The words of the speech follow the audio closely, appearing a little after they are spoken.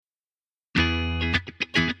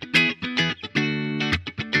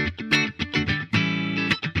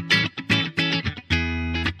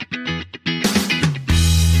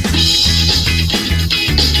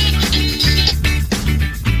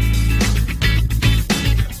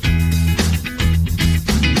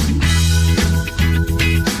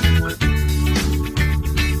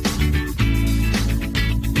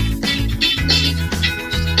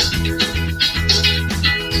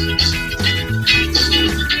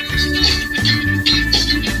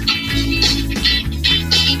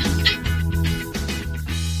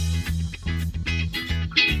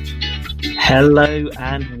Hello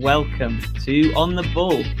and welcome to On the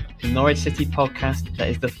Ball, the Norwich City podcast that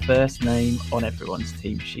is the first name on everyone's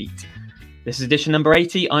team sheet. This is edition number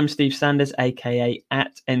 80. I'm Steve Sanders, aka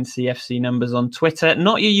at NCFC Numbers on Twitter.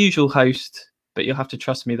 Not your usual host, but you'll have to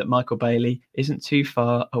trust me that Michael Bailey isn't too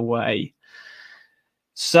far away.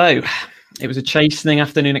 So, it was a chastening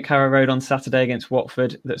afternoon at Carrow Road on Saturday against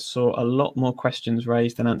Watford that saw a lot more questions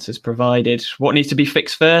raised than answers provided. What needs to be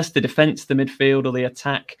fixed first? The defence, the midfield, or the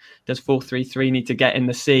attack? Does 4-3-3 need to get in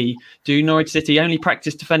the sea? Do Norwich City only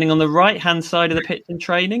practice defending on the right-hand side of the pitch in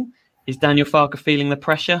training? Is Daniel Farke feeling the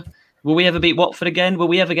pressure? Will we ever beat Watford again? Will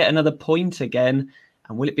we ever get another point again?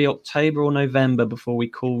 And will it be October or November before we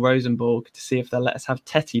call Rosenborg to see if they'll let us have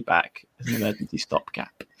Tetty back as an emergency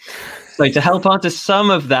stopgap? So to help answer some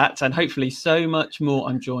of that and hopefully so much more,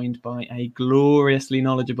 I'm joined by a gloriously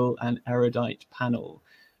knowledgeable and erudite panel.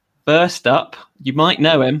 First up, you might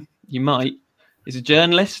know him, he's a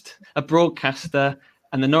journalist, a broadcaster,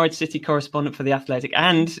 and the Norwich City correspondent for The Athletic,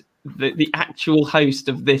 and the actual host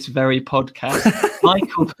of this very podcast,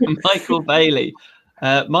 Michael Bailey.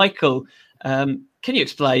 Michael, can you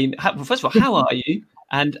explain, first of all, how are you?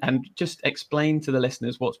 And just explain to the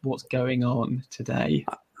listeners what's going on today.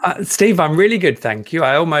 Steve, I'm really good, thank you.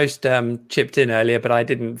 I almost chipped in earlier, but I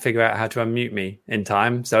didn't figure out how to unmute me in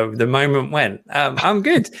time, so the moment went. I'm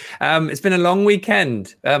good. It's been a long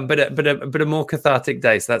weekend, but a more cathartic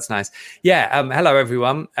day, so that's nice. Yeah. Hello,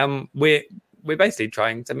 everyone. We're basically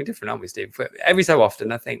trying something different, aren't we, Steve? Every so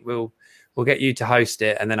often, I think we'll get you to host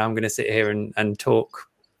it, and then I'm going to sit here and talk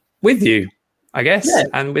with you, I guess,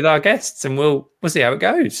 and with our guests, and we'll see how it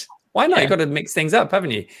goes. Why not? You've got to mix things up,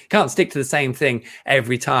 haven't you? Can't stick to the same thing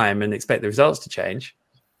every time and expect the results to change.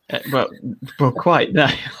 Well, quite no.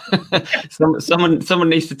 someone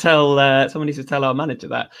needs to tell our manager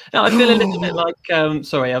that. No, I feel a little bit like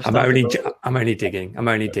sorry. I'm only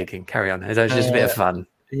digging. Carry on. It's just a bit of fun.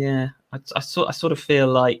 Yeah, I sort of feel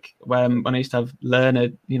like when I used to have when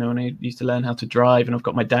I used to learn how to drive, and I've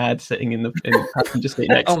got my dad sitting in the passenger seat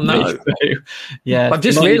next to me. So, yeah, I've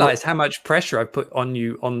just realised how much pressure I put on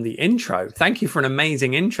you on the intro. Thank you for an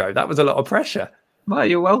amazing intro. That was a lot of pressure. Well,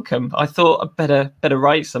 you're welcome. I thought I'd better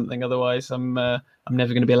write something, otherwise I'm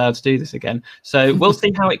never going to be allowed to do this again. So we'll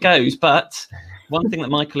see how it goes. But one thing that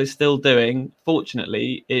Michael is still doing,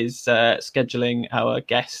 fortunately, is scheduling our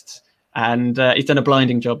guests. And he's done a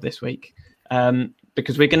blinding job this week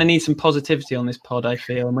because we're going to need some positivity on this pod, I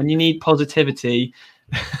feel. And when you need positivity,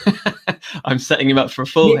 I'm setting him up for a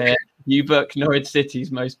fall here. You book Norwich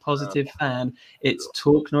City's most positive fan. It's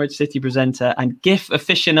Talk Norwich City presenter and GIF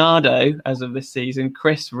aficionado as of this season,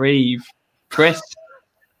 Chris Reeve. Chris,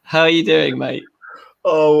 how are you doing, mate?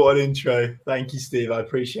 Oh, what an intro. Thank you, Steve. I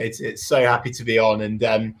appreciate it. So happy to be on. And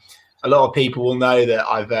a lot of people will know that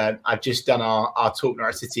I've just done our Talk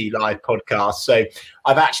Norwich City live podcast. So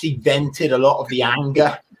I've actually vented a lot of the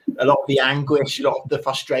anger, a lot of the anguish, a lot of the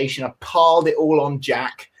frustration. I've piled it all on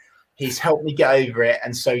Jack. He's helped me get over it.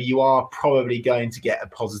 And so you are probably going to get a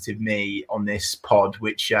positive me on this pod,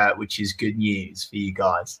 which is good news for you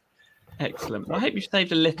guys. Excellent. I hope you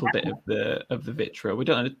saved a little bit of the vitriol. We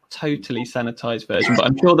don't have a totally sanitized version, but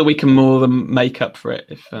I'm sure that we can more than make up for it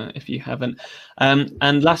if you haven't.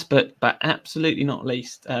 And last but absolutely not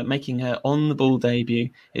least, making her on the ball debut,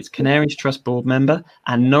 it's Canaries Trust board member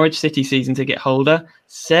and Norwich City season ticket holder,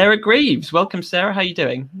 Sarah Greaves. Welcome, Sarah. How are you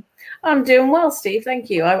doing? I'm doing well, Steve.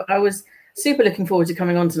 Thank you. I was super looking forward to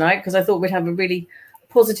coming on tonight because I thought we'd have a really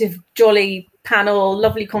positive, jolly panel,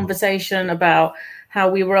 lovely conversation about how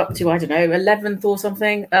we were up to, 11th or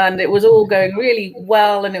something. And it was all going really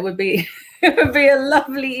well, and it would be a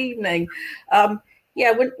lovely evening.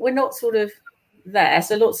 We're not sort of there.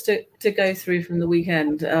 So lots to go through from the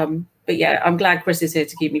weekend. But yeah, I'm glad Chris is here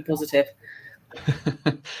to keep me positive.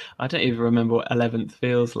 I don't even remember what 11th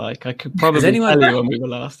feels like. I could probably tell you when we were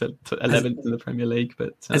last at 11th in the Premier League.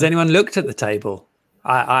 But has anyone looked at the table?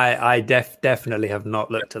 I definitely have not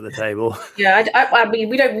looked at the table. Yeah, I mean,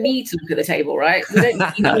 we don't need to look at the table, right? We don't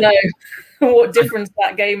need to know what difference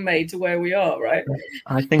that game made to where we are, right?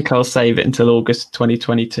 I think I'll save it until August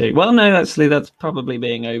 2022. Well, no, actually, that's probably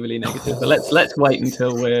being overly negative. But let's wait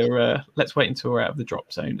until we're out of the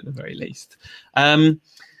drop zone at the very least.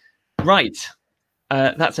 Right.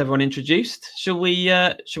 That's everyone introduced. Shall we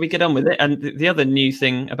get on with it? And the other new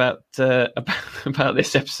thing about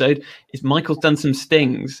this episode is Michael's done some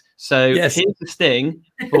stings. So Here's the sting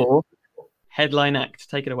for headline act.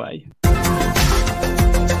 Take it away.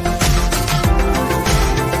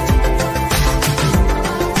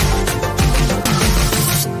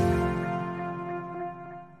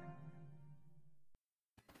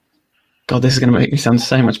 God, this is going to make me sound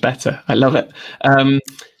so much better. I love it.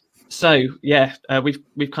 So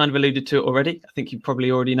we've kind of alluded to it already. I think you probably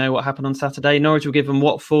already know what happened on Saturday. Norwich were given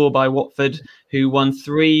 4 by Watford, who won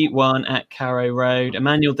 3-1 at Carrow Road.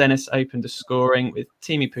 Emmanuel Dennis opened the scoring, with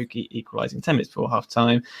Teemu Pukki equalising 10 minutes before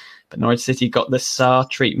half-time. But Norwich City got the Sarr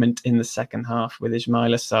treatment in the second half, with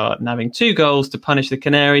Ismaila Sarr nabbing 2 goals to punish the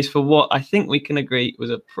Canaries for what I think we can agree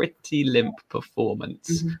was a pretty limp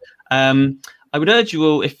performance. I would urge you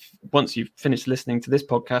all, if once you've finished listening to this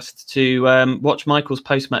podcast, to watch Michael's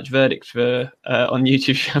post-match verdict for on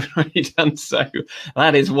YouTube if you haven't already done so.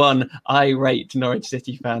 That is one irate Norwich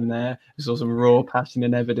City fan there who saw some raw passion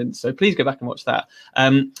and evidence. So please go back and watch that.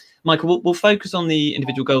 Michael, we'll focus on the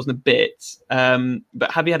individual goals in a bit, but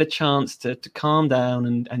have you had a chance to calm down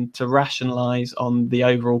and to rationalise on the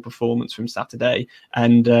overall performance from Saturday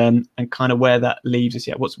and kind of where that leaves us?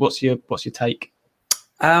 Yet, what's your take?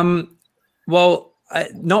 Well,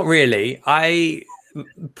 not really.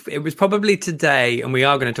 It was probably today, and we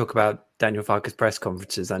are going to talk about Daniel Farke's press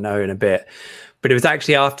conferences, I know, in a bit, but it was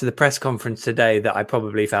actually after the press conference today that I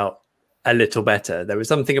probably felt a little better. There was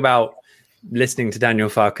something about listening to Daniel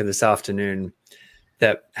Farke this afternoon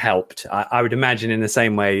that helped. I would imagine in the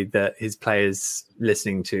same way that his players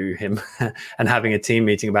listening to him and having a team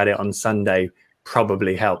meeting about it on Sunday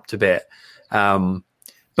probably helped a bit.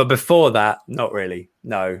 But before that, not really.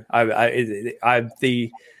 No, I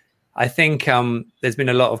think there's been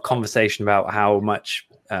a lot of conversation about how much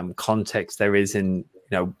context there is in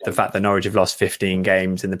the fact that Norwich have lost 15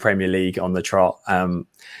 games in the Premier League on the trot.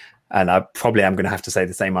 And I probably am going to have to say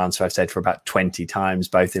the same answer I've said for about 20 times,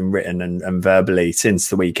 both in written and verbally since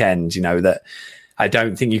the weekend. That I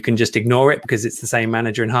don't think you can just ignore it because it's the same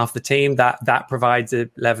manager and half the team. That provides a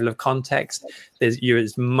level of context.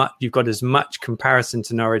 You've got as much comparison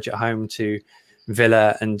to Norwich at home to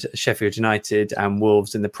Villa and Sheffield United and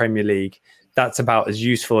Wolves in the Premier League. That's about as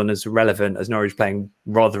useful and as relevant as Norwich playing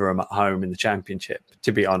Rotherham at home in the Championship,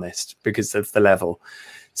 to be honest, because of the level.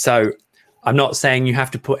 So I'm not saying you have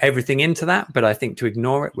to put everything into that, but I think to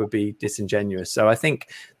ignore it would be disingenuous. So I think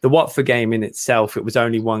the Watford game in itself, it was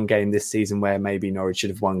only one game this season where maybe Norwich should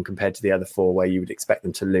have won compared to the other 4 where you would expect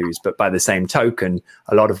them to lose. But by the same token,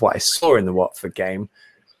 a lot of what I saw in the Watford game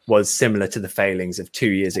was similar to the failings of 2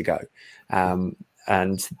 years ago.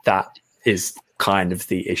 And that is kind of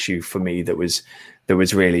the issue for me that was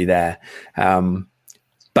really there.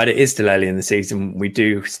 But it is still early in the season. We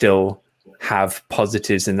do still have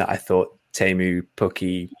positives in that. I thought Teemu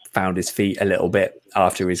Pukki found his feet a little bit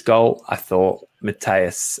after his goal. I thought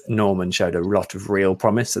Matthias Norman showed a lot of real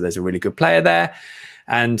promise. So there's a really good player there.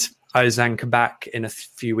 And Ozan Kabak in a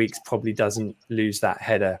few weeks probably doesn't lose that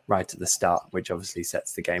header right at the start, which obviously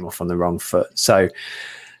sets the game off on the wrong foot. So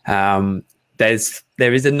there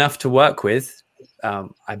is enough to work with.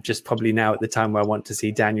 I'm just probably now at the time where I want to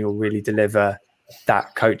see Daniel really deliver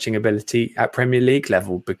that coaching ability at Premier League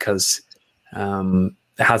level, because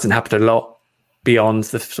it hasn't happened a lot beyond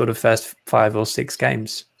the sort of first 5 or 6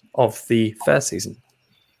 games of the first season.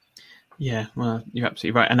 Yeah, well, you're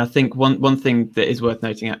absolutely right. And I think one thing that is worth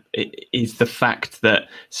noting is the fact that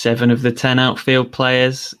 7 of the 10 outfield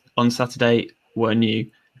players on Saturday were new.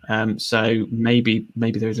 So maybe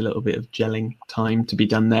there is a little bit of gelling time to be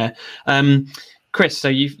done there. Chris, so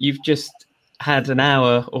you've just had an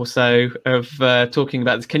hour or so of talking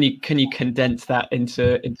about this. Can you condense that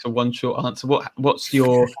into one short answer? What's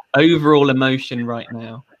your overall emotion right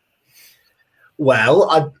now?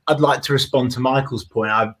 Well, I'd like to respond to Michael's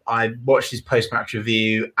point. I watched his post-match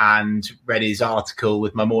review and read his article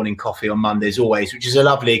with my morning coffee on Mondays always, which is a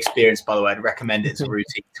lovely experience, by the way. I'd recommend it as a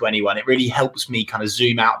routine to anyone. It really helps me kind of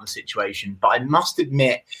zoom out on the situation. But I must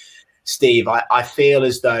admit, Steve, I feel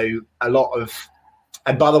as though a lot of,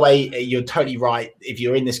 and by the way, you're totally right. If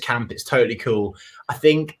you're in this camp, it's totally cool. I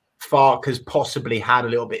think Farke has possibly had a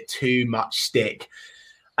little bit too much stick.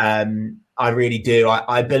 I really do.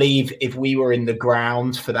 I believe if we were in the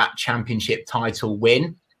ground for that championship title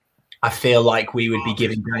win, I feel like we would be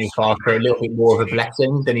giving Daniel Farke a little bit more of a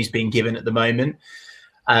blessing than he's been given at the moment.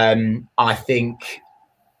 I think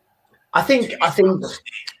I'm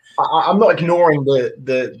not ignoring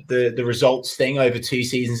the results thing over 2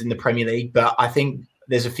 seasons in the Premier League, but I think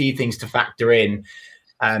there's a few things to factor in.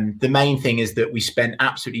 The main thing is that we spent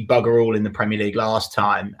absolutely bugger all in the Premier League last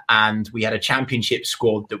time, and we had a championship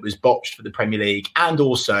squad that was botched for the Premier League, and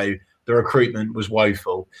also the recruitment was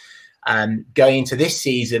woeful. Going into this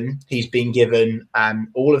season, he's been given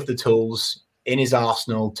all of the tools in his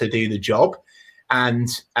arsenal to do the job. And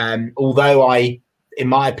although I, in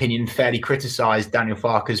my opinion, fairly criticised Daniel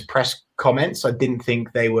Farke's press comments, I didn't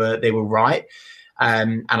think they were right.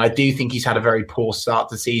 And I do think he's had a very poor start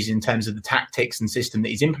to the season in terms of the tactics and system that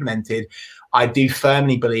he's implemented. I do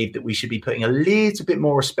firmly believe that we should be putting a little bit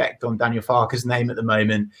more respect on Daniel Farke's name at the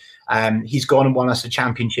moment. He's gone and won us a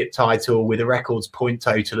championship title with a records point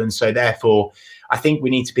total. And so therefore, I think we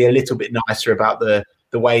need to be a little bit nicer about the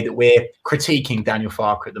way that we're critiquing Daniel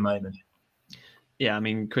Farke at the moment. Yeah, I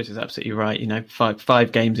mean, Chris is absolutely right. You know,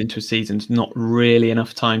 five games into a season's not really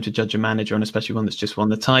enough time to judge a manager, and especially one that's just won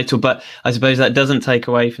the title. But I suppose that doesn't take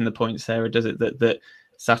away from the point, Sarah, does it, that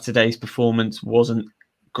Saturday's performance wasn't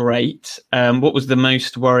great? What was the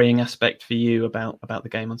most worrying aspect for you about the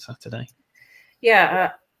game on Saturday?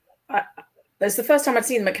 Yeah, it's the first time I'd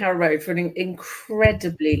seen them at Carrow Road for an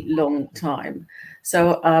incredibly long time.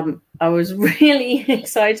 So I was really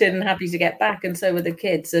excited and happy to get back, and so were the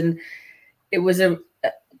kids. And it was an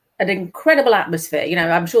incredible atmosphere. You know,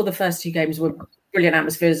 I'm sure the first two games were brilliant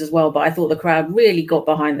atmospheres as well, but I thought the crowd really got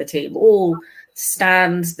behind the team. All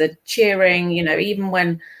stands, the cheering, you know, even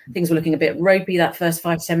when things were looking a bit ropey that first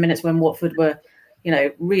 5 to 10 minutes when Watford were, you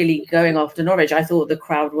know, really going after Norwich, I thought the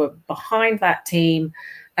crowd were behind that team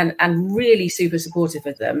and really super supportive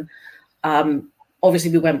of them.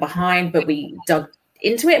 Obviously, we went behind, but we dug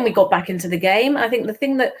into it and we got back into the game. I think the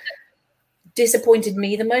thing that disappointed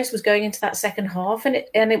me the most was going into that second half, and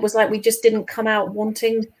it was like we just didn't come out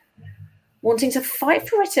wanting to fight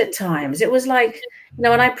for it at times. It was like, you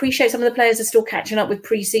know, and I appreciate some of the players are still catching up with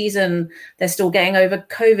pre-season. They're still getting over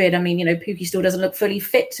COVID. I mean, you know, Pukki still doesn't look fully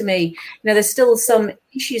fit to me. You know, there's still some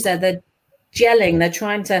issues there. They're gelling. They're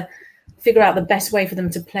trying to figure out the best way for them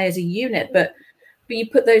to play as a unit. But you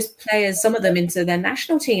put those players, some of them, into their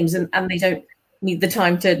national teams, and they don't need the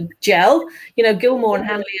time to gel. You know, Gilmore and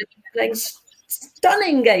Hanley are playing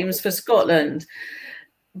stunning games for Scotland,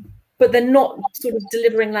 but they're not sort of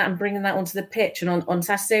delivering that and bringing that onto the pitch. And on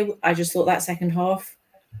Saturday, I just thought that second half,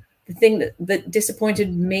 the thing that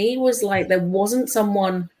disappointed me was like there wasn't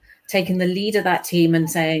someone taking the lead of that team and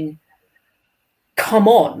saying, come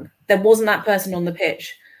on. There wasn't that person on the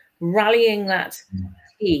pitch rallying that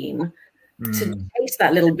team to taste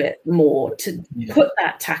that little bit more, to put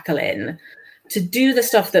that tackle in, to do the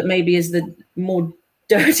stuff that maybe is the more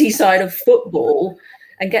dirty side of football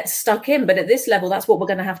and get stuck in. But at this level, that's what we're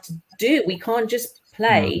going to have to do. We can't just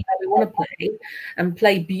play how we want to play and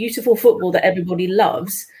play beautiful football that everybody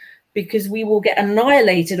loves, because we will get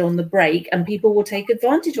annihilated on the break and people will take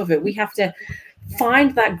advantage of it. We have to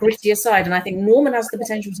find that grittier side. And I think Norman has the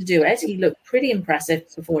potential to do it. He looked pretty impressive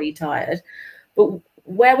before he tired. But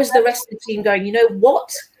where was the rest of the team going, you know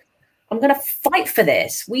what? I'm going to fight for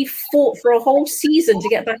this. We fought for a whole season to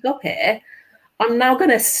get back up here. I'm now going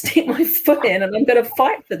to stick my foot in and I'm going to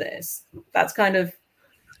fight for this. That's kind of,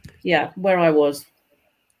 where I was.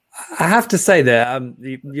 I have to say that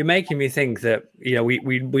you're making me think that, you know,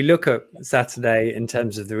 we look at Saturday in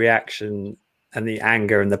terms of the reaction and the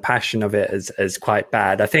anger and the passion of it as quite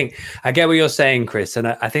bad. I think I get what you're saying, Chris. And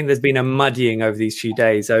I think there's been a muddying over these few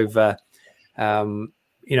days over,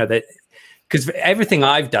 you know, that, because everything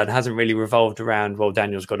I've done hasn't really revolved around, well,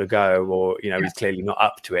 Daniel's got to go, or, you know, he's clearly not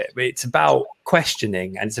up to it. But it's about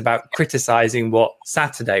questioning and it's about criticizing what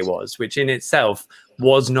Saturday was, which in itself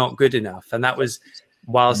was not good enough. And that was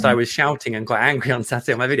whilst I was shouting and quite angry on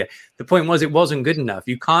Saturday on my video. The point was it wasn't good enough.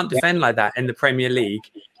 You can't defend like that in the Premier League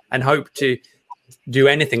and hope to do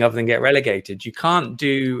anything other than get relegated. You can't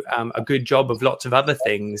do a good job of lots of other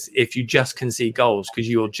things if you just concede goals, because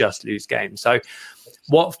you'll just lose games. So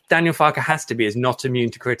what Daniel Farke has to be is not immune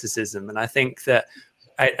to criticism. And I think that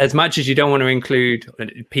as much as you don't want to include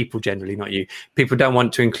people, generally not you, people don't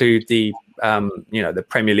want to include the you know, the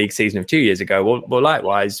Premier League season of 2 years ago. Well,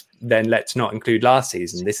 likewise, then let's not include last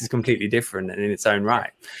season. This is completely different and in its own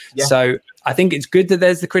right. Yeah. So I think it's good that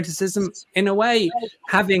there's the criticism. In a way,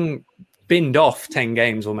 having binned off 10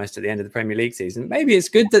 games almost at the end of the Premier League season, maybe it's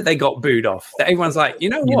good that they got booed off, that everyone's like, you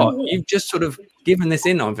know what, you've just sort of given this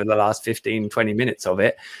in on for the last 15, 20 minutes of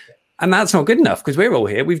it. And that's not good enough, because we're all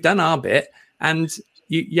here. We've done our bit and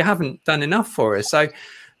you haven't done enough for us. So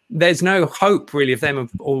there's no hope really of them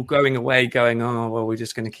all going away going, oh, well, we're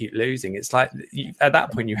just going to keep losing. It's like at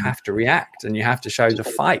that point you have to react and you have to show the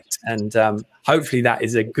fight. And hopefully that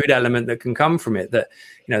is a good element that can come from it, that,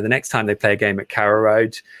 you know, the next time they play a game at Carrow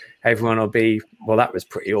Road, everyone will be, well, that was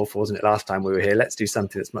pretty awful, wasn't it, last time we were here? Let's do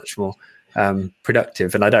something that's much more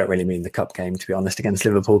productive. And I don't really mean the cup game, to be honest, against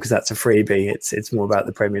Liverpool, because that's a freebie. It's more about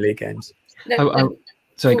the Premier League games.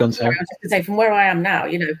 Sorry, go on, Sarah. I was just going to say, from where I am now,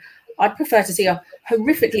 you know, I'd prefer to see a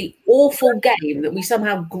horrifically awful game that we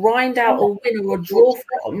somehow grind out a win or a draw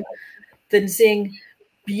from than seeing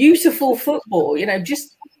beautiful football. You know,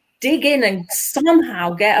 just dig in and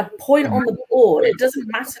somehow get a point on the board. It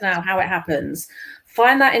doesn't matter now how it happens.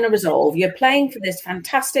 Find that inner resolve. You're playing for this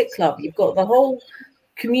fantastic club. You've got the whole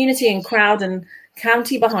community and crowd and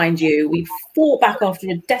county behind you. We fought back after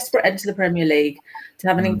a desperate end to the Premier League to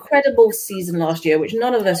have an incredible season last year, which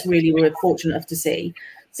none of us really were fortunate enough to see.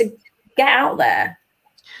 So get out there.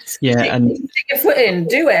 And stick your foot in,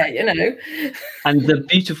 do it, And the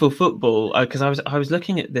beautiful football, because I was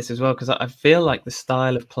looking at this as well, because I feel like the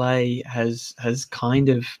style of play has kind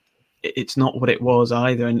of, it's not what it was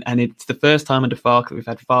either, and it's the first time under Farke that we've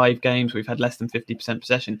had 5 games we've had less than 50%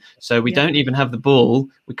 possession, so we don't even have the ball.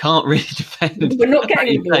 We can't really defend. We're not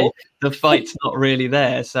getting the ball. The fight's not really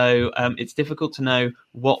there, so it's difficult to know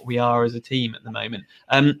what we are as a team at the moment.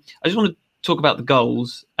 I just want to talk about the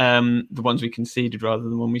goals, the ones we conceded rather than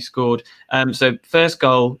the one we scored. So first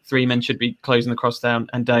goal, 3 men should be closing the cross down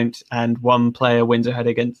and don't, and 1 player wins a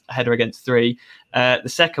header against 3. The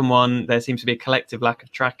second one, there seems to be a collective lack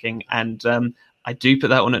of tracking, and I do put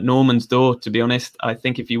that one at Norman's door, to be honest. I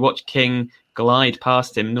think if you watch King glide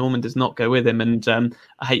past him, Norman does not go with him, and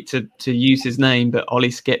I hate to use his name, but Ollie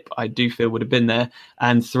Skip, I do feel, would have been there.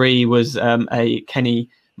 And 3 was a Kenny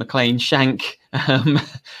McLean shank, and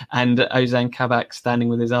Ozan Kabak standing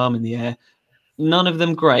with his arm in the air. None of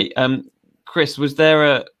them great. Chris, was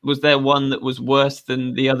there one that was worse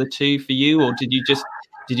than the other 2 for you, or did you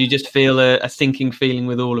just feel a sinking feeling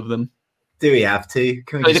with all of them? Do we have to?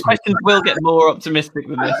 The questions will get more optimistic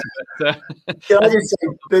than this. But, can I just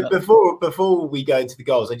say, before we go into the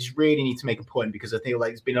goals, I just really need to make a point, because I feel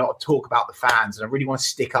like there's been a lot of talk about the fans, and I really want to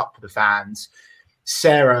stick up for the fans.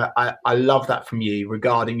 Sarah, I love that from you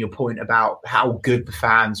regarding your point about how good the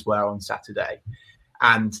fans were on Saturday,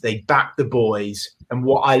 and they backed the boys. And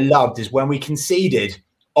what I loved is when we conceded,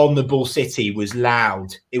 On the Ball City was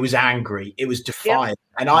loud, it was angry, it was defiant,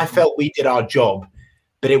 and I felt we did our job.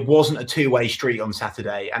 But it wasn't a 2-way street on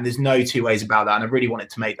Saturday, and there's no 2 ways about that. And I really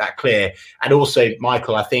wanted to make that clear. And also,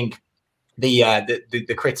 Michael, I think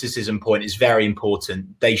the criticism point is very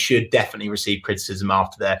important. They should definitely receive criticism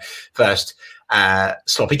after their first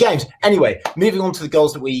sloppy games. Anyway, moving on to the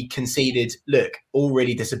goals that we conceded. Look, all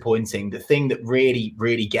really disappointing. The thing that really,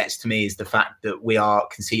 really gets to me is the fact that we are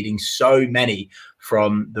conceding so many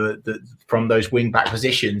from from those wing back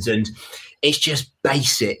positions, and it's just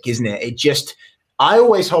basic, isn't it? I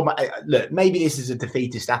always hold my look. Maybe this is a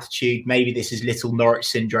defeatist attitude. Maybe this is little Norwich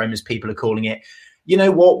syndrome, as people are calling it. You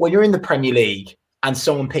know what? When you're in the Premier League and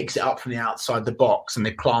someone picks it up from the outside the box and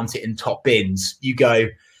they plant it in top bins, you go,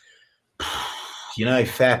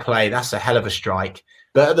 fair play. That's a hell of a strike.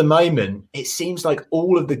 But at the moment, it seems like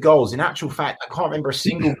all of the goals, in actual fact, I can't remember a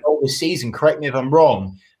single goal this season. Correct me if I'm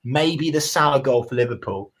wrong. Maybe the Salah goal for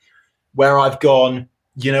Liverpool, where I've gone,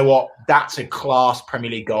 you know what? That's a class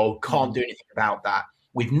Premier League goal. Can't do anything about that.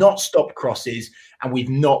 We've not stopped crosses, and we've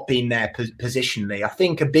not been there positionally. I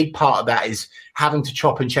think a big part of that is having to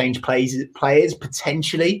chop and change players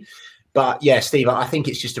potentially. But yeah, Steve, I think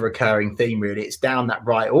it's just a recurring theme, really. It's down that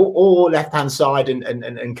right or left-hand side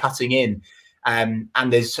and cutting in. And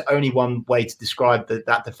there's only one way to describe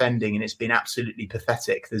that defending, and it's been absolutely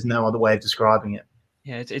pathetic. There's no other way of describing it.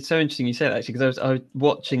 Yeah, it's so interesting you say that, actually, because I was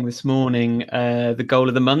watching this morning the goal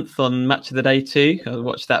of the month on Match of the Day 2. I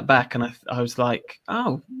watched that back, and I was like,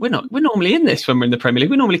 oh, we're normally in this when we're in the Premier League.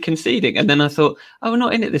 We're normally conceding. And then I thought, oh, we're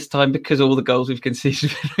not in it this time because all the goals we've conceded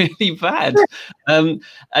have been really bad. And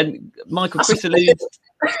Michael, Chris alludes.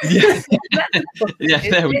 Yeah,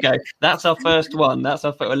 there we go. That's our first one. That's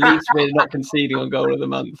our first. At least we're not conceding on goal of the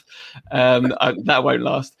month. That won't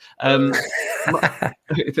last.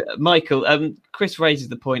 Michael, Chris raises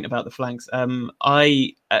the point about the flanks.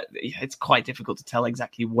 It's quite difficult to tell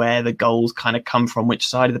exactly where the goals kind of come from, which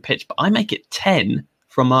side of the pitch, but I make it 10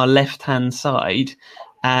 from our left-hand side.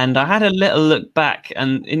 And I had a little look back,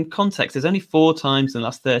 and in context, there's only 4 times in the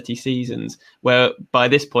last 30 seasons where by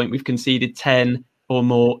this point we've conceded 10 or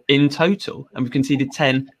more in total, and we've conceded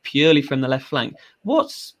 10 purely from the left flank.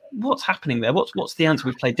 What's happening there? What's the answer?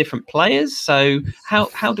 We've played different players, so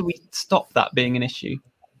how do we stop that being an issue?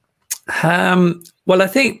 Well, I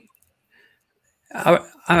think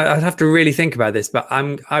I'd have to really think about this, but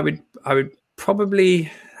I would probably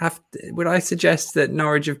would I suggest that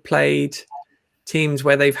Norwich have played teams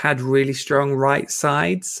where they've had really strong right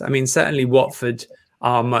sides? I mean, certainly Watford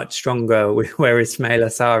are much stronger where Ismail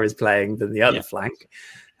Assar is playing than the other flank.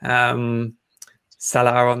 Salah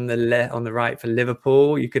on the right for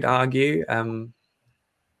Liverpool, you could argue,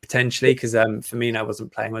 potentially, because Firmino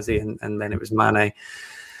wasn't playing, was he? And then it was Mane.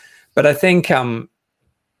 But I think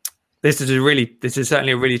this is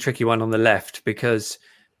certainly a really tricky one on the left, because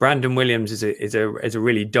Brandon Williams is a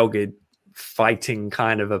really dogged fighting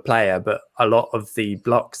kind of a player, but a lot of the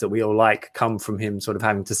blocks that we all like come from him sort of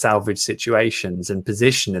having to salvage situations, and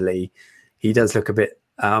positionally he does look a bit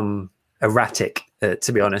erratic,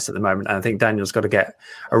 to be honest, at the moment. And I think Daniel's got to get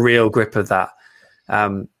a real grip of that. I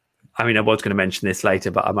mean, I was going to mention this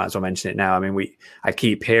later, but I might as well mention it now. I mean, I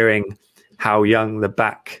keep hearing how young the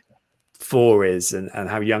back four is and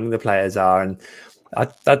how young the players are, and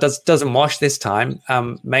that doesn't wash this time,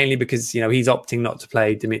 mainly because, you know, he's opting not to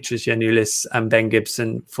play Dimitris Giannoulis and Ben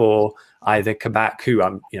Gibson for either Kabak, who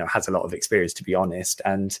has a lot of experience, to be honest,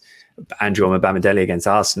 and Andrew Omobamidele against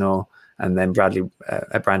Arsenal, and then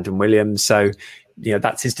Brandon Williams. So, you know,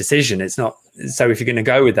 that's his decision. It's not. So if you're going to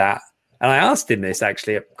go with that, and I asked him this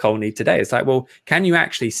actually at Colney today, it's like, well, can you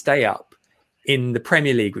actually stay up in the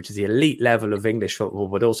Premier League, which is the elite level of English football,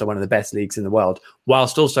 but also one of the best leagues in the world,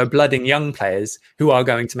 whilst also blooding young players who are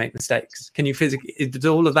going to make mistakes? Can you is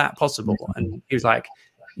all of that possible? And he was like,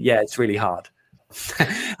 yeah, it's really hard.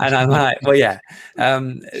 And I'm like, well, yeah.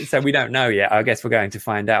 So we don't know yet. I guess we're going to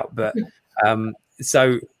find out. But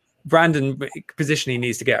so Brandon positionally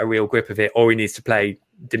needs to get a real grip of it, or he needs to play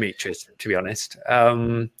Dimitris, to be honest.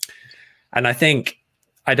 And I think,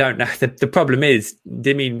 I don't know. The problem is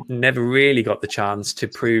Dimi never really got the chance to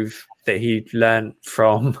prove that he learned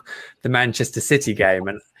from the Manchester City game,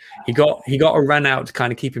 and he got a run out to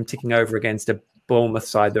kind of keep him ticking over against a Bournemouth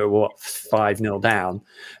side that were 5-0 down,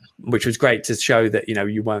 which was great to show that, you know,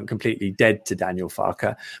 you weren't completely dead to Daniel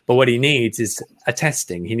Farke. But what he needs is a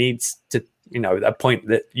testing. He needs to, you know, a point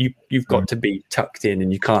that you've got to be tucked in,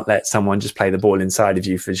 and you can't let someone just play the ball inside of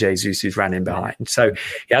you for Jesus, who's ran in behind. So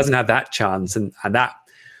he hasn't had that chance, and that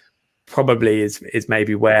probably is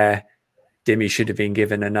maybe where Dimi should have been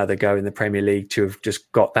given another go in the Premier League, to have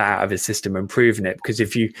just got that out of his system and proven it. Because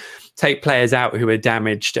if you take players out who are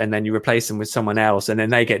damaged and then you replace them with someone else and then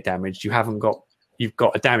they get damaged, you've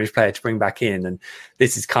got a damaged player to bring back in. And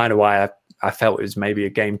this is kind of why I felt it was maybe a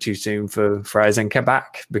game too soon for Aizen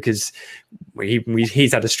Kabak, because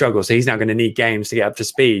he's had a struggle. So he's now going to need games to get up to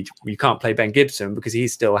speed. You can't play Ben Gibson because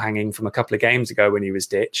he's still hanging from a couple of games ago when he was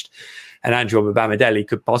ditched. And Andrew Omobamidele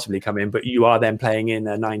could possibly come in, but you are then playing in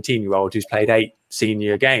a 19-year-old who's played 8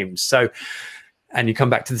 senior games. So, and you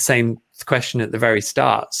come back to the same question at the very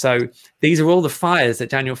start. So these are all the fires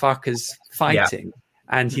that Daniel Farke's fighting.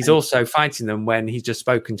 Yeah. And he's also fighting them when he's just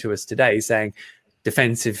spoken to us today saying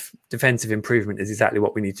defensive improvement is exactly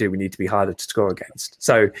what we need to do. We need to be harder to score against.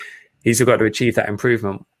 So he's got to achieve that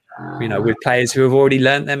improvement, you know, with players who have already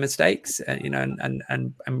learned their mistakes, you know,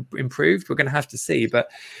 and improved. We're going to have to see.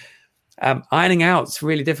 But ironing out is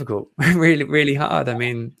really difficult, really, really hard. I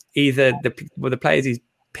mean, either the players he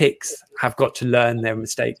picks have got to learn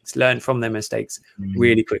from their mistakes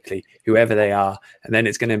really quickly, whoever they are. And then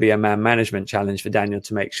it's going to be a man management challenge for Daniel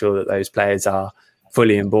to make sure that those players are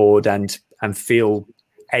fully on board and feel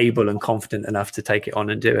able and confident enough to take it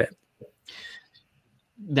on and do it.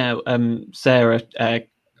 Now, Sarah,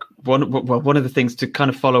 one of the things to kind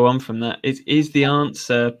of follow on from that is the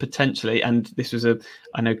answer potentially, and this was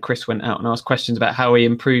I know Chris went out and asked questions about how he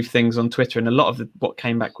improved things on Twitter, and a lot of what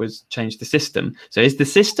came back was change the system. So is the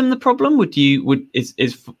system the problem? Is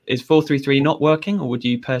 4-3-3 not working, or would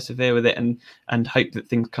you persevere with it and hope that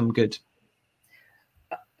things come good?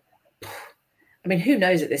 I mean, who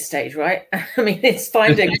knows at this stage, right? I mean, it's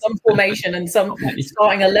finding some formation and some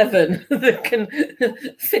starting 11 that can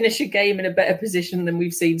finish a game in a better position than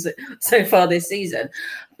we've seen so far this season.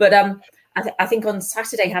 But I think on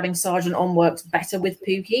Saturday, having Sargent on worked better with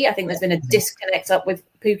Pukki. I think there's been a disconnect up with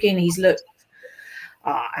Pukki, and he's looked,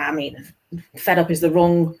 I mean, fed up is the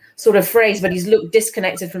wrong sort of phrase, but he's looked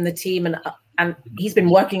disconnected from the team, and he's been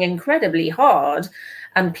working incredibly hard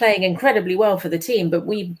and playing incredibly well for the team, but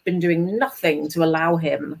we've been doing nothing to allow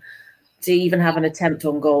him to even have an attempt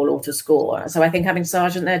on goal or to score. So I think having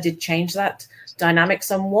Sargent there did change that dynamic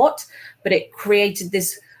somewhat, but it created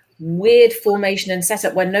this weird formation and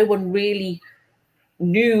setup where no one really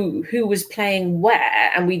knew who was playing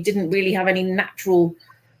where, and we didn't really have any natural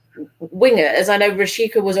wingers. I know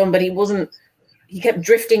Rashica was on, but he kept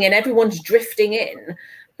drifting in. Everyone's drifting in,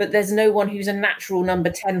 but there's no one who's a natural number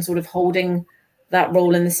 10 sort of holding that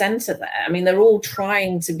role in the centre there. I mean, they're all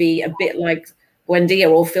trying to be a bit like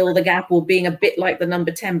Buendia or fill the gap or being a bit like the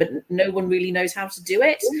number 10, but no one really knows how to do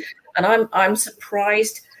it. And I'm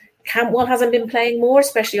surprised Cantwell hasn't been playing more,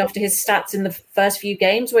 especially after his stats in the first few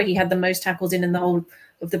games where he had the most tackles in the whole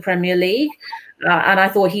of the Premier League. And I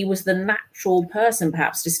thought he was the natural person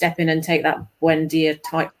perhaps to step in and take that Buendia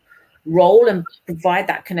type role and provide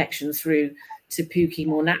that connection through to Pukki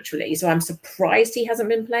more naturally. So I'm surprised he hasn't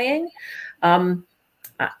been playing.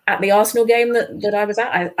 at the Arsenal game that I was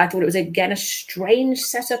at, I thought it was again a strange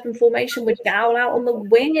setup and formation with Dowell out on the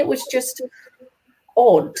wing. It was just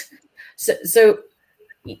odd. So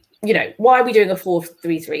why are we doing a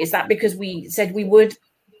 4-3-3? Is that because we said we would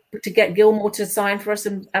to get Gilmour to sign for us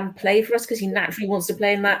and play for us because he naturally wants to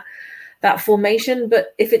play in that formation?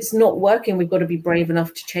 But if it's not working, we've got to be brave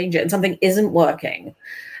enough to change it. And something isn't working.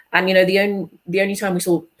 And, the only time we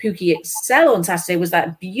saw Pukki excel on Saturday was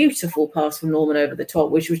that beautiful pass from Norman over the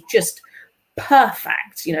top, which was just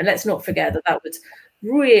perfect. Let's not forget that was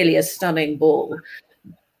really a stunning ball.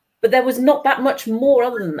 But there was not that much more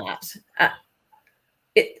other than that.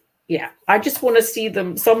 I just want to see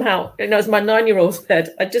them somehow. As my 9-year-old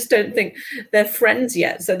said, I just don't think they're friends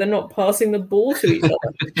yet, so they're not passing the ball to each other.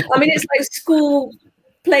 I mean, it's like school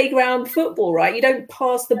playground football, right? You don't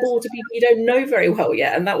pass the ball to people you don't know very well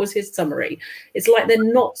yet, and that was his summary. It's like they're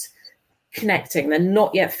not connecting. They're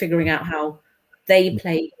not yet figuring out how they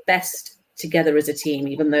play best together as a team,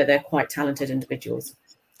 even though they're quite talented individuals.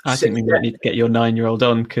 I think we might need to get your 9-year-old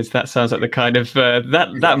on, because that sounds like the kind of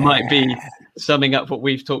that might be summing up what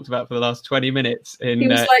we've talked about for the last 20 minutes in he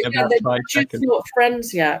was like, about they're 5 just seconds. not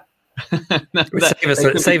friends yet.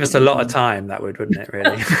 Save us a lot of time, that wouldn't it,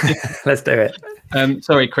 really? Let's do it.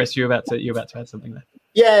 Sorry, Chris, you're about to add something there.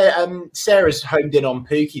 Yeah, Sarah's homed in on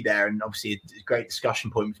Pukki there, and obviously a great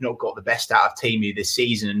discussion point. We've not got the best out of Timu this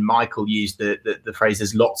season, and Michael used the phrase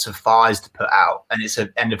 "there's lots of fires to put out,"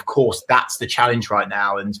 and of course that's the challenge right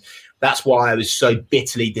now, and that's why I was so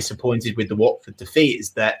bitterly disappointed with the Watford defeat. Is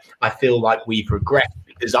that I feel like we've regressed,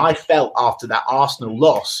 because I felt after that Arsenal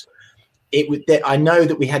loss, I know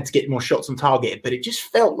that we had to get more shots on target, but it just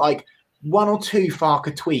felt like 1 or 2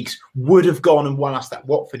 Farke tweaks would have gone and won us that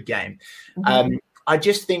Watford game. Mm-hmm. I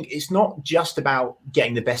just think it's not just about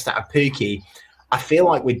getting the best out of Pukki. I feel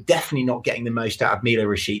like we're definitely not getting the most out of Milo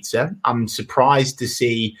Rashica. I'm surprised to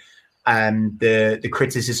see the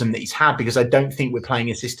criticism that he's had, because I don't think we're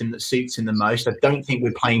playing a system that suits him the most. I don't think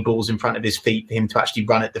we're playing balls in front of his feet for him to actually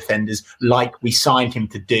run at defenders like we signed him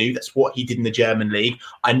to do. That's what he did in the German league.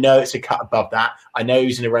 I know it's a cut above that. I know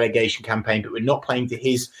he's in a relegation campaign, but we're not playing to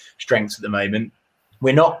his strengths at the moment.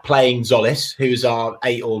 We're not playing Zolis, who's our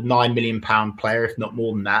 £8 or £9 million player, if not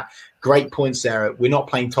more than that. Great points there. We're not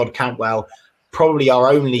playing Todd Cantwell, probably our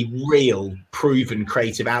only real proven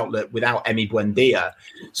creative outlet without Emi Buendia.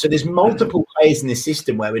 So there's multiple players in this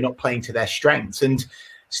system where we're not playing to their strengths. And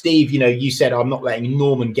Steve, you said I'm not letting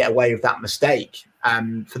Norman get away with that mistake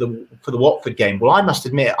for the Watford game. Well, I must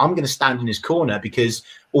admit I'm going to stand in his corner, because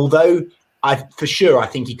although I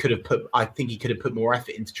think he could have put more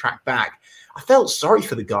effort into track back, I felt sorry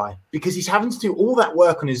for the guy, because he's having to do all that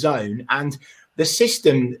work on his own, and the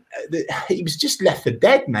system, he was just left for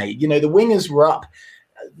dead, mate. The wingers were up.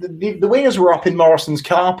 The wingers were up in Morrison's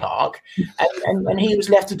car park, and he was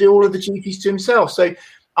left to do all of the duties to himself. So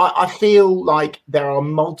I feel like there are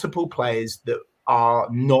multiple players that are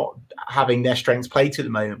not having their strengths played to at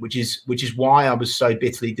the moment, which is why I was so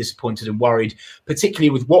bitterly disappointed and worried, particularly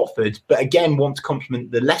with Watford. But again, want to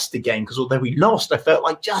compliment the Leicester game, because although we lost, I felt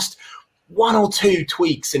like just 1 or 2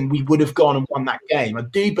 tweaks and we would have gone and won that game. I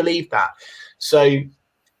do believe that. So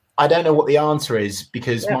I don't know what the answer is,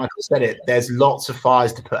 because Michael said it. There's lots of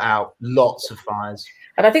fires to put out, lots of fires.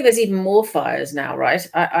 And I think there's even more fires now, right?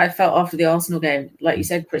 I felt after the Arsenal game, like you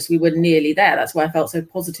said, Chris, we were nearly there. That's why I felt so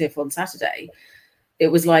positive on Saturday. It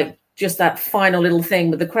was like just that final little thing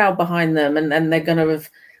with the crowd behind them, and then they're going to have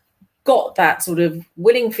got that sort of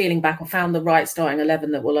winning feeling back, or found the right starting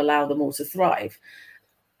 11 that will allow them all to thrive.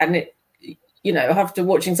 And after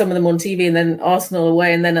watching some of them on TV and then Arsenal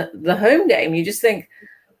away and then at the home game, you just think,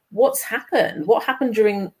 what's happened? What happened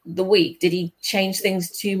during the week? Did he change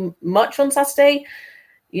things too much on Saturday?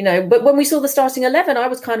 But when we saw the starting 11, I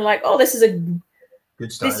was kind of like, oh, this is a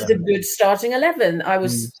good starting 11. I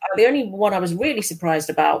was the only one I was really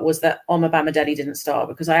surprised about was that Omar Bamidele didn't start,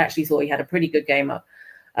 because I actually thought he had a pretty good game at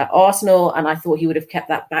Arsenal, and I thought he would have kept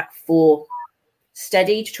that back four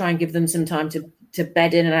steady to try and give them some time to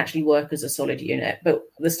bed in and actually work as a solid unit. But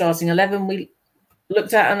the starting 11 we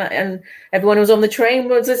looked at, and everyone who was on the train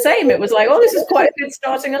was the same. It was like, oh, this is quite a good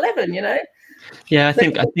starting 11, Yeah, I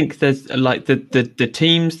think there's like the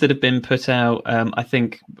teams that have been put out. I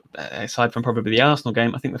think aside from probably the Arsenal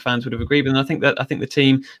game, I think the fans would have agreed. And I think the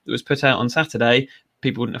team that was put out on Saturday,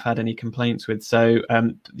 people wouldn't have had any complaints with. So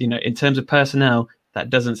in terms of personnel, that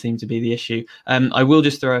doesn't seem to be the issue. I will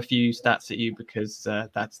just throw a few stats at you because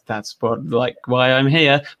that's why I'm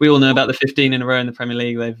here. We all know about the 15 in a row in the Premier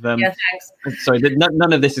League. They've thanks. Sorry,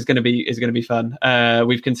 none of this is going to be fun.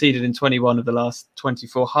 We've conceded in 21 of the last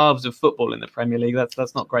 24 halves of football in the Premier League.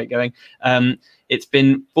 That's not great going. It's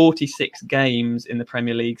been 46 games in the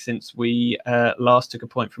Premier League since we last took a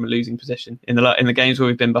point from a losing position. In the games where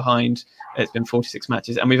we've been behind, it's been 46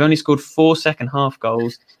 matches, and we've only scored 4 second-half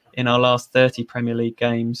goals in our last 30 Premier League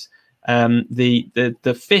games.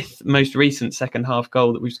 The fifth most recent second-half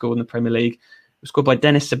goal that we've scored in the Premier League was scored by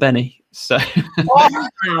Dennis Sabeni. So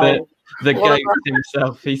the GOAT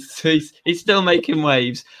himself, he's still making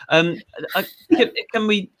waves. Can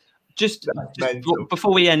we just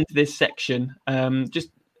before we end this section, are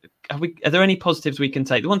there any positives we can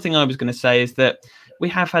take? The one thing I was going to say is that we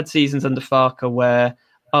have had seasons under Farke where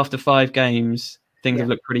after 5 games things have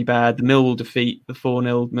looked pretty bad. The Millwall defeat, the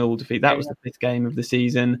 4-0 Millwall defeat, that was the 5th game of the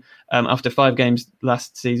season. After 5 games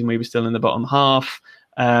last season, we were still in the bottom half.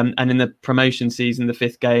 And in the promotion season, the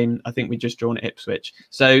 5th game, I think we just drawn at Ipswich.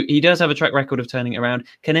 So he does have a track record of turning it around.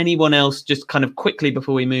 Can anyone else just kind of quickly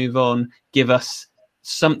before we move on, give us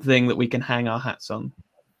something that we can hang our hats on?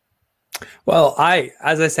 Well,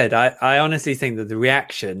 as I said, I honestly think that the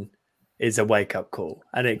reaction is a wake-up call,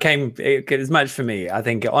 and it as much for me. I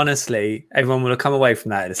think honestly, everyone will have come away from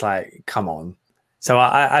that, and it's like, come on. So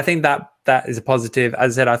I think that is a positive.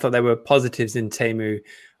 As I said, I thought there were positives in Teemu,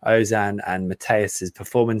 Ozan, and Mateus's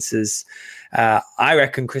performances. I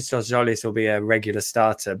reckon Christos Jolis will be a regular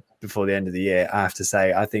starter before the end of the year. I have to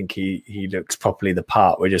say, I think he looks properly the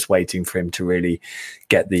part. We're just waiting for him to really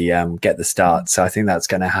get the start. So I think that's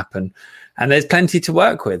going to happen, and there's plenty to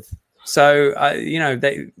work with. So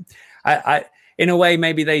in a way,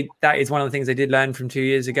 maybe that is one of the things they did learn from 2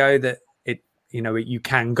 years ago, that you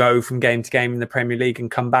can go from game to game in the Premier League and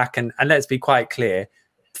come back. And let's be quite clear,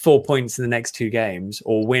 4 points in the next 2 games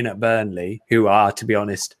or win at Burnley, who are, to be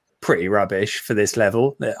honest, pretty rubbish for this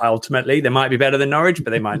level. Ultimately, they might be better than Norwich,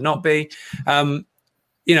 but they might not be. And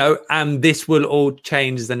this will all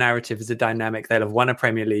change the narrative as a dynamic. They'll have won a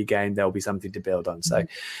Premier League game. There'll be something to build on. So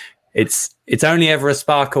it's only ever a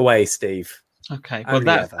spark away, Steve. Okay, well,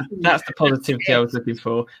 that's the positivity I was looking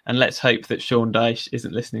for. And let's hope that Sean Dyche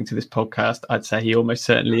isn't listening to this podcast. I'd say he almost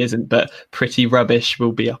certainly isn't, but Pretty Rubbish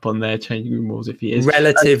will be up on their changing room walls if he is.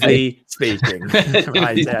 Relatively speaking.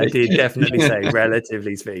 I did definitely say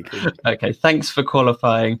relatively speaking. Okay, thanks for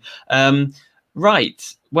qualifying.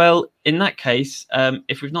 Right, well, in that case,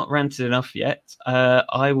 if we've not ranted enough yet,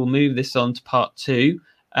 I will move this on to part 2,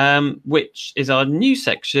 which is our new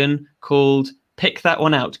section called Pick That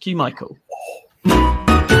One Out. Cue Michael.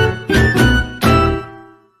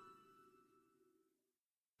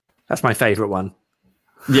 That's my favourite one.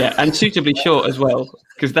 Yeah, and suitably short as well,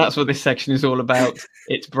 because that's what this section is all about.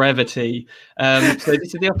 It's brevity. So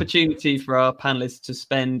this is the opportunity for our panelists to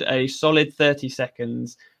spend a solid 30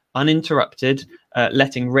 seconds uninterrupted,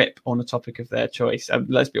 letting rip on a topic of their choice.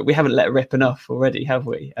 We haven't let rip enough already, have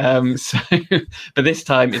we? But this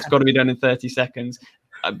time it's got to be done in 30 seconds.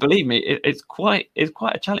 Believe me, it's quite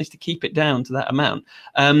a challenge to keep it down to that amount.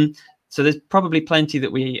 So there's probably plenty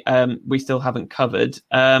that we still haven't covered.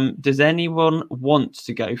 Does anyone want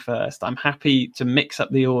to go first? I'm happy to mix up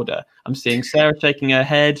the order. I'm seeing Sarah shaking her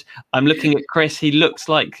head. I'm looking at Chris. He looks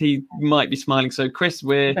like he might be smiling. So Chris,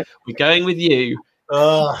 we're going with you.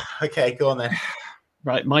 Oh, okay, go on then.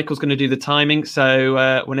 Right, Michael's going to do the timing.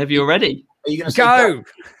 So whenever you're ready, are you going to go?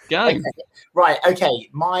 Okay. Right, okay.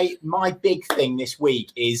 My big thing this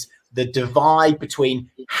week is the divide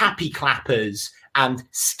between happy clappers and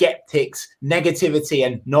skeptics, negativity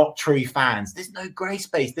and not true fans. There's no grey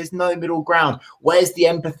space. There's no middle ground. Where's the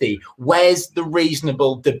empathy? Where's the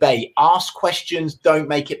reasonable debate? Ask questions. Don't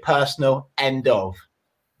make it personal. End of.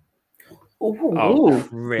 Ooh,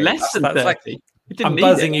 really? Less than 30. Like, I'm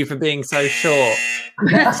buzzing you for being so short.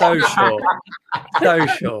 So short. So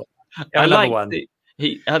short. I like one.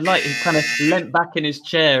 He kind of leant back in his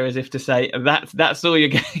chair as if to say, "That's all you're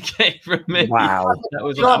going to get from me." Wow, that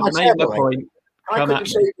was my point. Can I quickly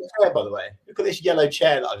show you the chair, by the way? Look at this yellow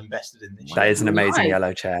chair that I've invested in. That is an amazing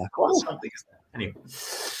yellow chair. Quite something, isn't it? Anyway,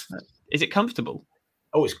 is it comfortable?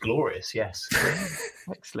 Oh, it's glorious. Yes.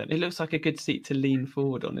 Excellent. It looks like a good seat to lean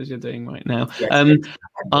forward on, as you're doing right now. Yes.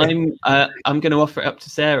 I'm going to offer it up to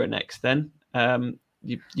Sarah next. Then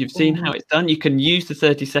you've seen how it's done. You can use the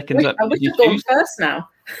 30 seconds. I wish you'd gone first now.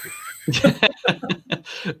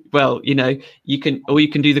 Well, you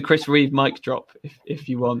can do the Chris Reeve mic drop if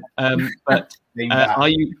you want. But are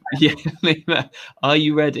you? Yeah, are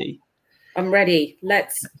you ready? I'm ready.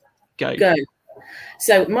 Let's go.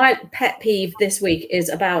 So my pet peeve this week is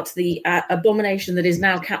about the abomination that is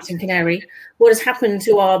now Captain Canary. What has happened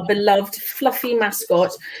to our beloved fluffy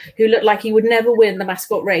mascot, who looked like he would never win the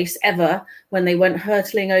mascot race ever when they went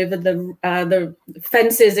hurtling over the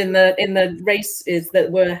fences in the races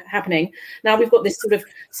that were happening. Now we've got this sort of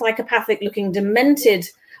psychopathic-looking, demented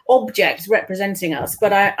object representing us.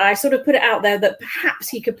 But I sort of put it out there that perhaps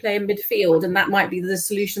he could play in midfield, and that might be the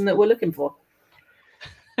solution that we're looking for.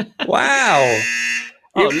 Wow.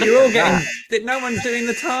 You're all getting that. No one's doing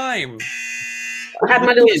the time. I had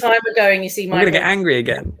my little timer going, you see. I'm going to get angry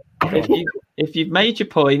again. If you've made your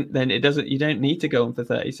point, then you don't need to go on for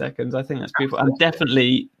 30 seconds. I think that's beautiful. And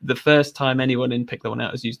definitely the first time anyone in Pick That One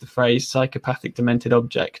Out has used the phrase psychopathic demented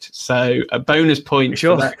object. So a bonus point.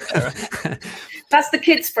 Sure. For that. That's the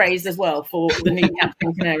kids' phrase as well for the new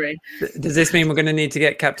Captain Canary. Does this mean we're going to need to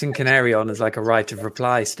get Captain Canary on as like a right of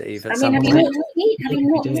reply, Steve? Have you not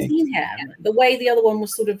seen him? The way the other one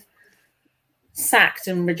was sort of sacked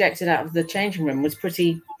and rejected out of the changing room was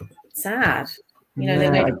pretty sad. They made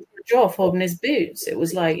him a job holding his boots. It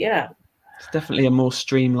was like, It's definitely a more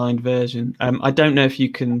streamlined version. I don't know if you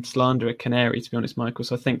can slander a canary, to be honest, Michael.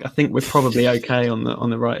 So I think we're probably okay on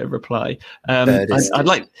the right of reply. I'd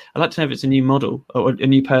like to know if it's a new model or a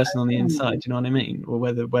new person on the inside. Do you know what I mean? Or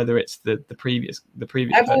whether it's the previous. I've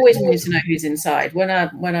person. Always wanted to know who's inside. When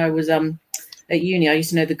I was at uni, I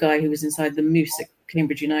used to know the guy who was inside the Moose at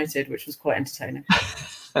Cambridge United, which was quite entertaining.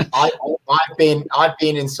 I've been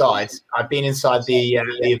inside. I've been inside the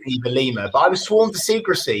Aviva Lima, but I was sworn to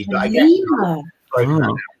secrecy. But I guess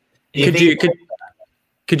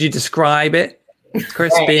could you describe it,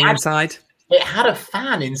 Chris? Being inside, it had a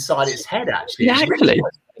fan inside its head. Actually, actually.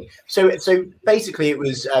 So basically, it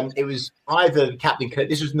was either Captain.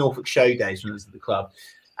 This was Norfolk Show days when I was at the club.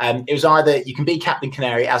 It was either you can be Captain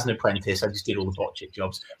Canary as an apprentice. I just did all the botchet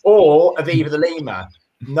jobs, or Aviva the Lima.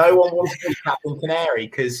 No one wanted to be Captain Canary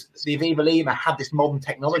because the Aviva Lima had this modern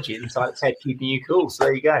technology inside its head, keeping you cool. So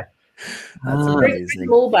there you go. That's amazing. Bring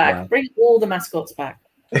them all back. Wow. Bring all the mascots back.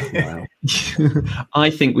 Wow. I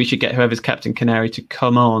think we should get whoever's Captain Canary to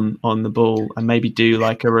come on the ball and maybe do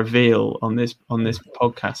like a reveal on this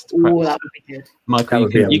podcast. Oh, that would be good. Michael, that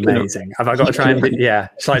would be amazing. Have I got to try and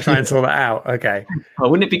shall I try and sort that out? Okay. Oh,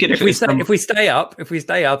 wouldn't it be good if we stay up?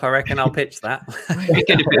 I reckon I'll pitch that. It'd be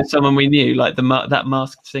good if it was someone we knew, like that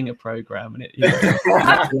Masked Singer program, and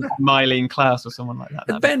Mylene Klaus or someone like that.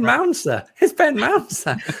 It's Ben Mouncer. He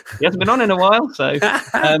hasn't been on in a while, so.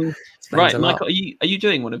 Right, Michael, are you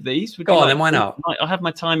doing one of these? Go on, then why not? I have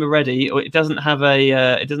my timer ready. It doesn't have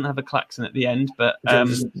a klaxon at the end, but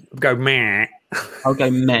just go meh. I'll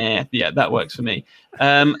go meh. Yeah, that works for me.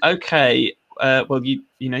 Okay. Well,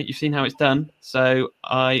 you've seen how it's done, so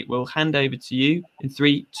I will hand over to you in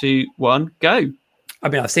 3, 2, 1, go. I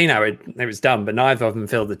mean, I've seen how it was done, but neither of them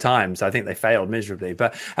filled the time, so I think they failed miserably.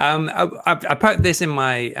 But I put this in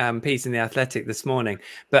my piece in The Athletic this morning.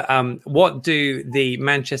 But what do the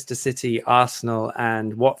Manchester City, Arsenal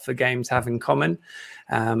and Watford games have in common?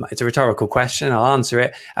 It's a rhetorical question. I'll answer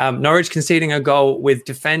it. Norwich conceding a goal with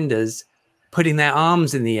defenders putting their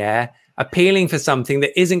arms in the air, appealing for something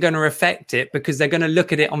that isn't going to affect it because they're going to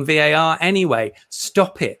look at it on VAR anyway.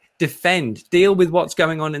 Stop it. Defend, deal with what's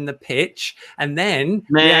going on in the pitch, and then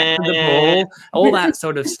react to the ball, all that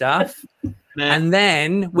sort of stuff. And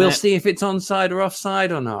then we'll see if it's onside or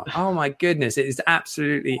offside or not. Oh my goodness, it is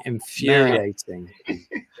absolutely infuriating,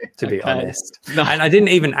 to be honest. No. And I didn't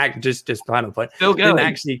even just final point. I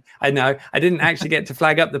didn't actually get to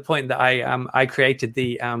flag up the point that I created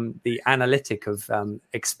the analytic of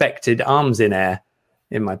expected arms in air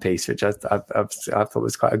in my piece, which I thought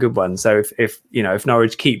was quite a good one. So if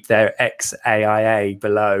Norwich keep their XAIA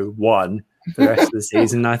below 1 for the rest of the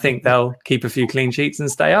season, I think they'll keep a few clean sheets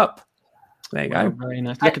and stay up. There you go. Very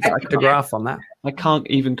nice. Look at the graph on that. I can't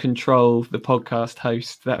even control the podcast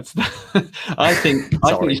host. I think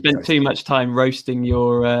you spent too much time roasting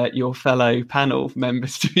your fellow panel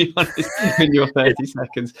members, to be honest, in your 30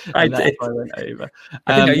 seconds. I did. I went over.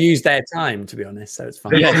 I think I used their time, to be honest, so it's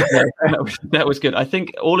fine. Yeah, that was good. I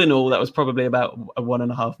think all in all, that was probably about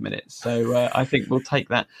 1.5 minutes. So I think we'll take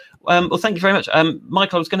that. Well, thank you very much,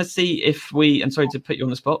 Michael. I was going to see if and sorry to put you on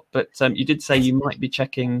the spot, but you did say you might be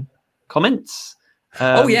checking comments.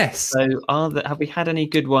 Oh yes. So have we had any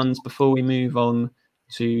good ones before we move on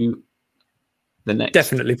to the next?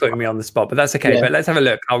 Definitely putting me on the spot, but that's okay. Yeah. But let's have a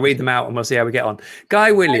look. I'll read them out and we'll see how we get on.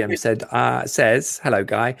 Guy Williams says, hello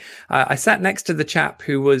Guy. I sat next to the chap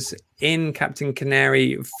who was in Captain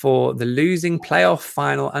Canary for the losing playoff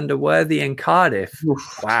final under Worthy and Cardiff.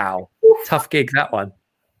 Oof. Wow. Tough gig, that one.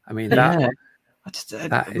 I mean,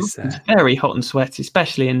 It's very hot and sweaty,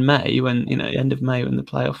 especially in May when end of May when the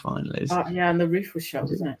playoff final is. And the roof was shut,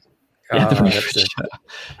 wasn't it? That's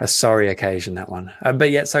a sorry occasion, that one.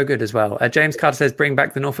 But yet so good as well. James Carter says, bring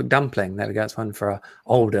back the Norfolk dumpling. There we go. It's one for our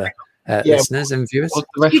older listeners and viewers.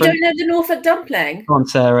 You don't know the Norfolk dumpling? Come on,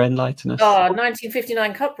 Sarah, enlighten us.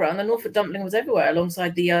 1959 Cup run. The Norfolk dumpling was everywhere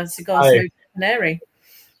alongside the cigar canary.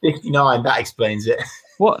 59, that explains it.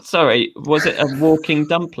 What? Sorry, was it a walking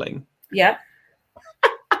dumpling? Yeah.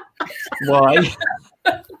 Why?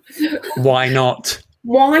 Why not?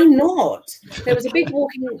 Why not? There was a big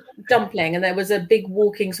walking dumpling and there was a big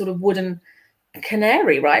walking sort of wooden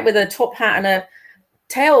canary, right? With a top hat and a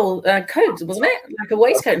tail coat, wasn't it? Like a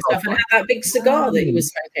waistcoat and stuff, and had that big cigar that he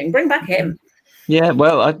was smoking. Bring back him. Yeah,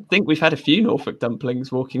 well, I think we've had a few Norfolk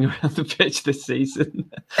dumplings walking around the pitch this season.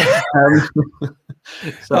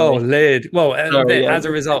 Lid. Well, as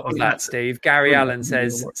a result of that, Steve, Gary Allen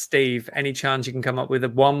says, Steve, any chance you can come up with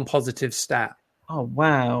one positive stat? Oh,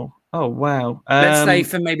 wow. Let's say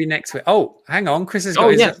for maybe next week. Oh, hang on. Chris has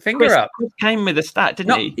got his finger up. Chris came with a stat,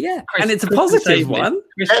 didn't he? Yeah, and it's a positive one.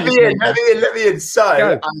 Let me in. So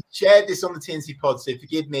I shared this on the TNC pod, so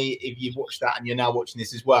forgive me if you've watched that and you're now watching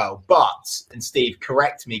this as well. And Steve,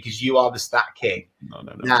 correct me because you are the stat king. No.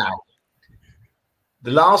 Now,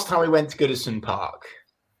 the last time we went to Goodison Park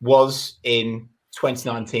was in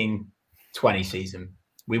 2019-20 season.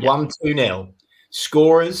 We won 2-0.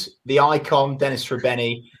 Scorers, the icon, Dennis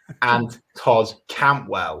Rabeni and Todd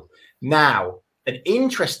Cantwell. Now, an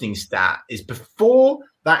interesting stat is before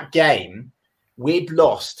that game, we'd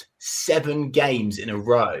lost 7 games in a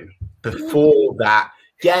row before that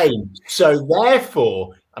game. So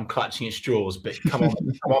therefore, I'm clutching at straws, but come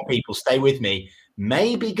on, people, stay with me.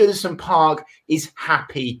 Maybe Goodison Park is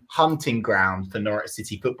happy hunting ground for Norwich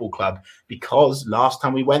City Football Club because last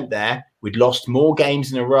time we went there, we'd lost more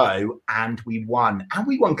games in a row and we won. And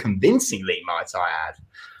we won convincingly, might I add.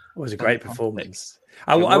 It was a great performance.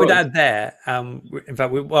 I would add there. In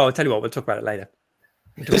fact, I'll tell you what, we'll talk about it later.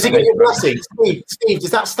 Does it get your blessing? Steve,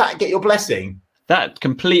 does that stat get your blessing? That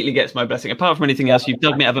completely gets my blessing. Apart from anything else, you've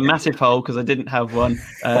dug me out of a massive hole because I didn't have one.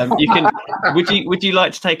 You can. Would you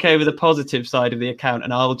like to take over the positive side of the account,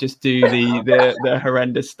 and I'll just do the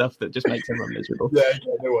horrendous stuff that just makes everyone miserable? Yeah,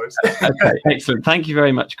 no worries. Okay, excellent. Thank you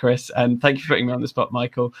very much, Chris, and thank you for putting me on the spot,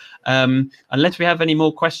 Michael. Unless we have any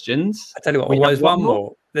more questions, I tell you what. There's one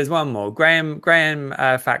more. There's one more. Graham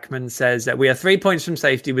Fackman says that we are 3 points from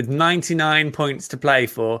safety with 99 points to play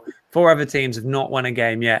for. 4 other teams have not won a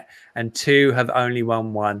game yet, and 2 have only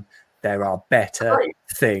won 1. There are better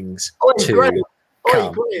things to come.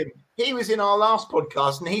 Graham. He was in our last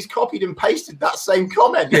podcast, and he's copied and pasted that same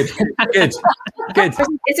comment. Good.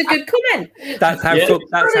 It's a good comment. That's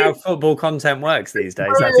how football content works these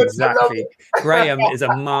days. That's exactly. Graham is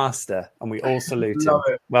a master, and we all salute him.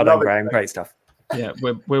 Well done, Graham. Great stuff. Yeah,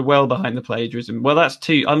 we're well behind the plagiarism. Well, that's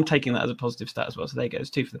 2. I'm taking that as a positive stat as well. So there you go. It's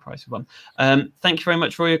 2 for the price of 1. Thank you very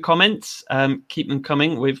much for all your comments. Keep them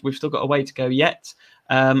coming. We've still got a way to go yet.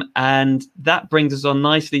 And that brings us on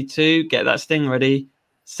nicely to get that sting ready.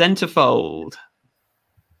 Centerfold.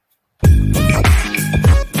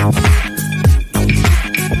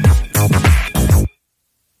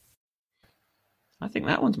 I think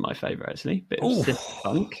that one's my favourite, actually. Bit of synth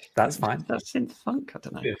funk. That's fine. That's synth funk. I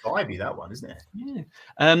don't know. A bit vibey, that one, isn't it?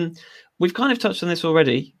 Yeah. We've kind of touched on this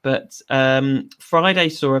already, but Friday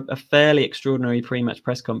saw a fairly extraordinary pre-match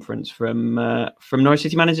press conference from Norwich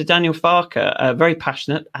City manager Daniel Farke. Very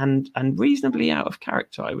passionate and reasonably out of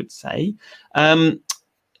character, I would say.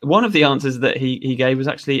 One of the answers that he gave was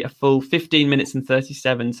actually a full 15 minutes and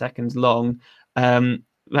 37 seconds long.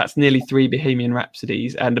 That's nearly 3 Bohemian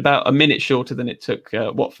Rhapsodies and about a minute shorter than it took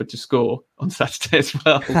Watford to score on Saturday as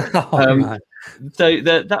well. So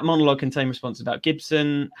that monologue contained response about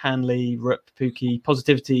Gibson, Hanley, Rupp, Pukki,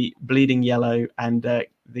 positivity, bleeding yellow, and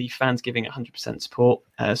the fans giving 100% support.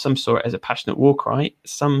 Some saw it as a passionate war cry.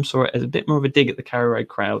 Some saw it as a bit more of a dig at the Carrow Road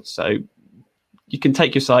crowd. So you can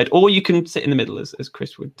take your side, or you can sit in the middle, as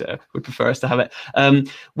Chris would prefer us to have it.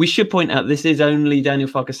 We should point out this is only Daniel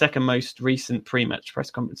Farke's second most recent pre-match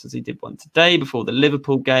press conference, as he did one today before the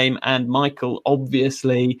Liverpool game. And Michael,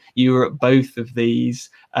 obviously, you were at both of these,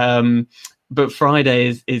 but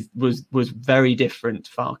Friday was very different.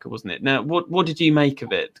 Farke, wasn't it? Now, what did you make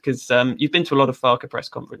of it? Because you've been to a lot of Farke press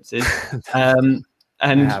conferences, and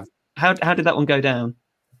how did that one go down?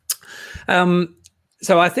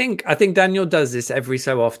 So I think Daniel does this every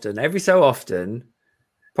so often. Every so often,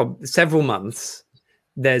 probably several months,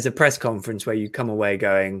 there's a press conference where you come away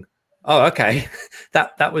going, "Oh, okay,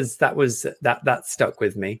 that stuck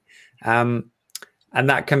with me." And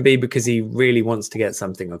that can be because he really wants to get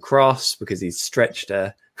something across, because he's stretched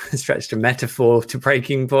a metaphor to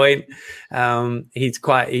breaking point.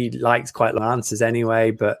 He likes quite long answers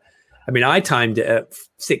anyway, but I mean, I timed it at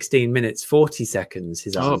 16 minutes, 40 seconds,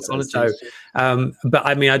 his answer. So, but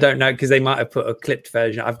I mean, I don't know, because they might have put a clipped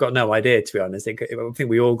version. I've got no idea, to be honest. I think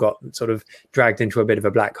we all got sort of dragged into a bit of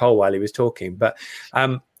a black hole while he was talking. But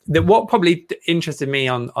what probably interested me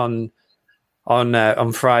on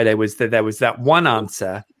Friday was that there was that one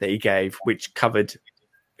answer that he gave, which covered,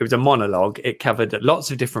 it was a monologue. It covered lots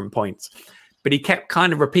of different points, but he kept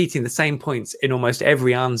kind of repeating the same points in almost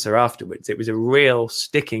every answer afterwards. It was a real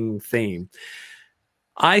sticking theme.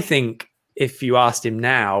 I think if you asked him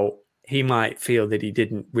now, he might feel that he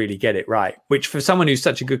didn't really get it right, which for someone who's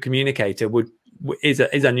such a good communicator is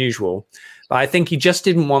unusual. But I think he just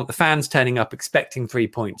didn't want the fans turning up expecting 3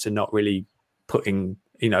 points and not really putting,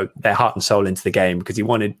 their heart and soul into the game, because he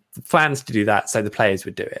wanted the fans to do that so the players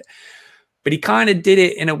would do it. But he kind of did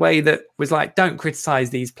it in a way that was like, don't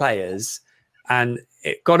criticize these players. And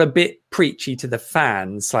it got a bit preachy to the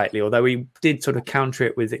fans slightly, although he did sort of counter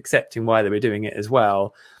it with accepting why they were doing it as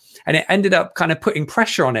well. And it ended up kind of putting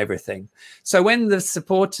pressure on everything. So when the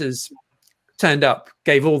supporters turned up,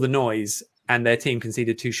 gave all the noise, and their team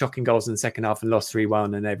conceded 2 shocking goals in the second half and lost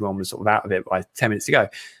 3-1, and everyone was sort of out of it by 10 minutes to go,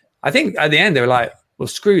 I think at the end they were like, well,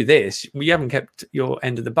 screw this. We haven't kept your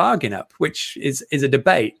end of the bargain up, which is a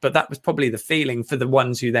debate. But that was probably the feeling for the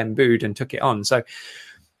ones who then booed and took it on. So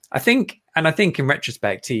I think in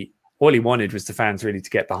retrospect, all he wanted was the fans really to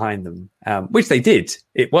get behind them, which they did.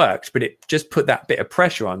 It worked, but it just put that bit of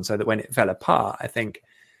pressure on, so that when it fell apart, I think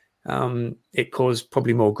it caused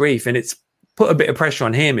probably more grief. And it's put a bit of pressure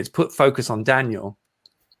on him. It's put focus on Daniel.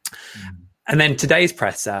 And then today's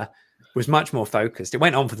presser was much more focused. It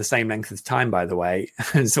went on for the same length of time, by the way,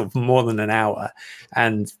 sort of more than an hour.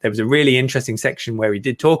 And there was a really interesting section where he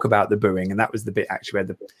did talk about the booing, and that was the bit actually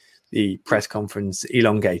where the press conference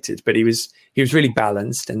elongated. But he was really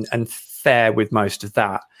balanced and fair with most of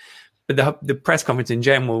that. But the press conference in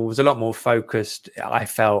general was a lot more focused. I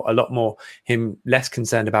felt a lot more less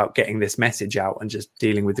concerned about getting this message out and just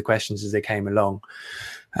dealing with the questions as they came along.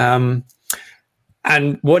 And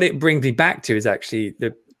what it brings me back to is actually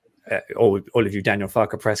all of you Daniel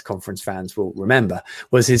Farke press conference fans will remember,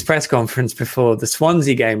 was his press conference before the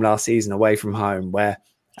Swansea game last season away from home,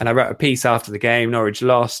 and I wrote a piece after the game. Norwich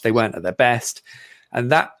lost. They weren't at their best.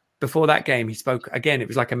 And before that game, he spoke again. It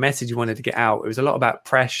was like a message he wanted to get out. It was a lot about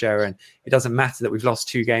pressure, and it doesn't matter that we've lost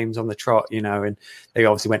 2 games on the trot, and they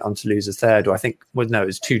obviously went on to lose a third, or it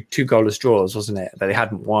was two goalless draws, wasn't it? That they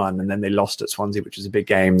hadn't won, and then they lost at Swansea, which was a big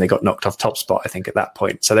game. They got knocked off top spot, I think, at that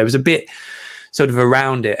point. So there was a bit sort of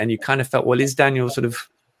around it, and you kind of felt, well, is Daniel sort of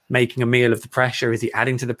making a meal of the pressure? Is he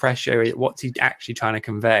adding to the pressure? What's he actually trying to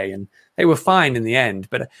convey? And they were fine in the end.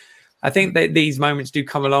 But I think that these moments do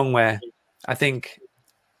come along where I think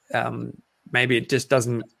maybe it just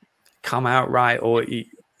doesn't come out right, or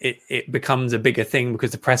it becomes a bigger thing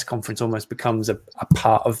because the press conference almost becomes a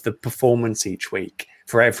part of the performance each week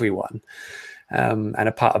for everyone, and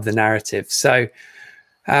a part of the narrative. So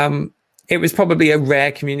it was probably a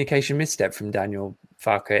rare communication misstep from Daniel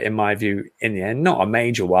Farke, in my view, in the end. Not a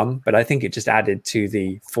major one, but I think it just added to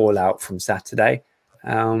the fallout from Saturday.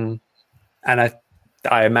 And I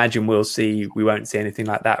imagine we won't see anything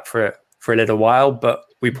like that for a little while, but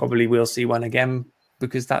we probably will see one again,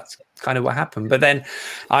 because that's kind of what happened. But then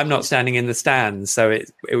I'm not standing in the stands, so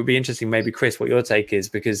it would be interesting, maybe, Chris, what your take is,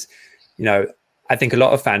 because, I think a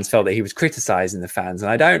lot of fans felt that he was criticizing the fans,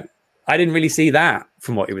 and I didn't really see that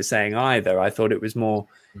from what he was saying either. I thought it was more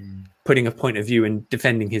putting a point of view and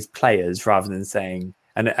defending his players rather than saying,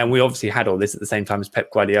 and we obviously had all this at the same time as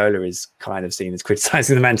Pep Guardiola is kind of seen as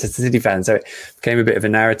criticizing the Manchester City fans. So it became a bit of a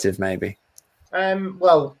narrative, maybe.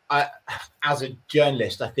 Well, as a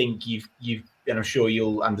journalist, I think you've, and I'm sure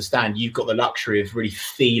you'll understand, you've got the luxury of really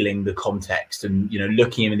feeling the context and,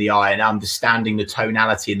 looking him in the eye and understanding the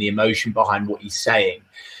tonality and the emotion behind what he's saying.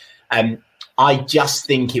 I just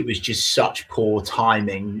think it was just such poor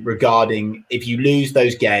timing regarding, if you lose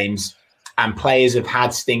those games and players have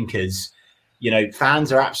had stinkers,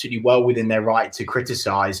 fans are absolutely well within their right to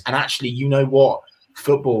criticize. And actually, you know what?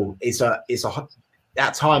 Football is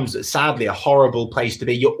at times, sadly, a horrible place to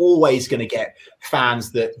be. You're always going to get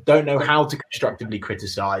fans that don't know how to constructively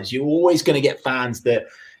criticize. You're always going to get fans that,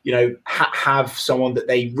 have someone that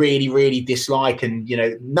they really, really dislike, and,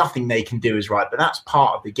 nothing they can do is right. But that's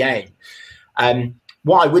part of the game.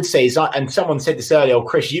 What I would say is, and someone said this earlier, oh,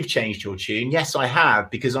 Chris, you've changed your tune. Yes, I have,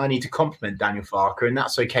 because I need to compliment Daniel Farke, and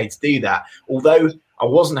that's okay to do that. Although I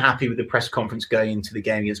wasn't happy with the press conference going into the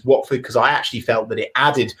game against Watford because I actually felt that it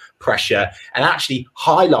added pressure and actually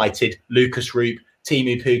highlighted Lucas Roop,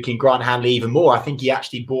 Timu Pukki and Grant Hanley even more. I think he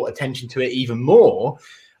actually brought attention to it even more.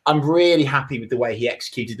 I'm really happy with the way he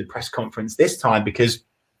executed the press conference this time because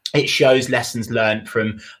it shows lessons learned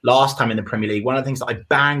from last time in the Premier League. One of the things that I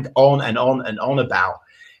banged on and on and on about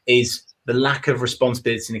is the lack of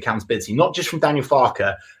responsibility and accountability, not just from Daniel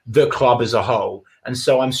Farke, the club as a whole. And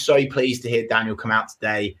so I'm so pleased to hear Daniel come out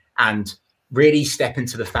today and really step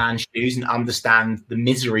into the fans' shoes and understand the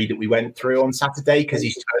misery that we went through on Saturday, because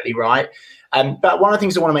he's totally right. But one of the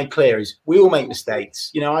things I want to make clear is we all make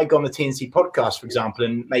mistakes. I go on the TNC podcast, for example,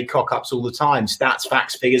 and make cock-ups all the time. Stats,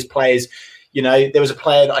 facts, figures, players. There was a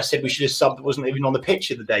player that I said we should have subbed that wasn't even on the pitch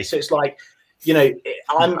the other day. So it's like,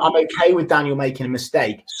 I'm okay with Daniel making a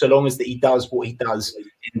mistake so long as that he does what he does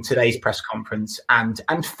in today's press conference and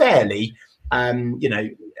fairly,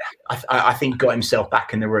 I think got himself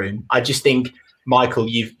back in the room. I just think, Michael,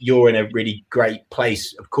 you're in a really great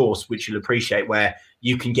place, of course, which you'll appreciate, where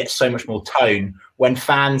you can get so much more tone. When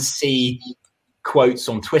fans see quotes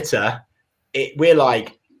on Twitter, we're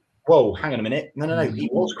like, whoa, hang on a minute. No, he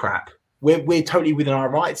was crap. We're totally within our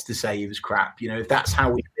rights to say he was crap, if that's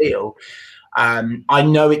how we feel. I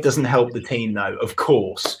know it doesn't help the team, though, of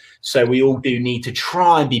course. So we all do need to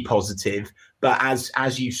try and be positive. But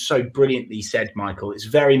as you so brilliantly said, Michael, it's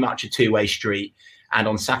very much a two-way street. And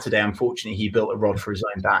on Saturday, unfortunately, he built a rod for his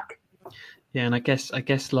own back. Yeah, and I guess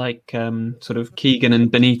like sort of Keegan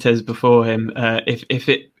and Benitez before him, if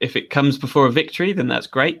it comes before a victory, then that's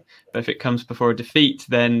great. But if it comes before a defeat,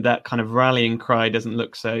 then that kind of rallying cry doesn't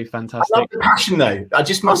look so fantastic. I love the passion, though. I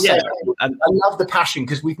just must say, I love the passion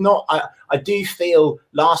because we've not. I do feel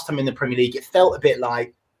last time in the Premier League, it felt a bit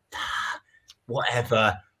like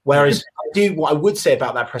whatever. Whereas what I would say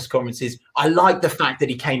about that press conference is I like the fact that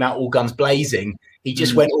he came out all guns blazing. He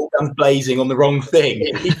just went all guns blazing on the wrong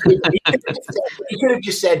thing. He could have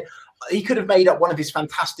just said, he could have made up one of his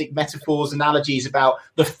fantastic metaphors, analogies about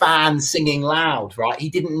the fans singing loud, right? He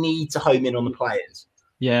didn't need to home in on the players.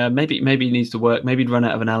 Yeah, maybe he needs to work. Maybe he'd run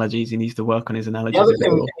out of analogies. He needs to work on his analogies.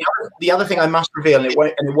 The other thing I must reveal, and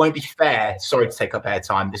it won't be fair. Sorry to take up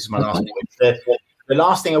airtime. This is my last point. The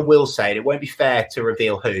last thing I will say, and it won't be fair to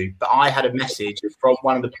reveal who, but I had a message from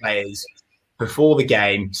one of the players before the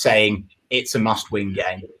game saying it's a must-win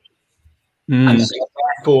game. And so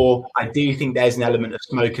therefore, I do think there's an element of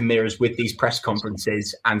smoke and mirrors with these press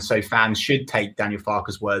conferences. And so fans should take Daniel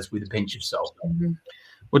Farke's words with a pinch of salt. Mm-hmm.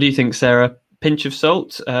 What do you think, Sarah? Pinch of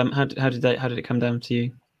salt? How did it come down to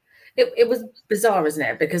you? It was bizarre, isn't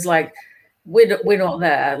it? Because we're not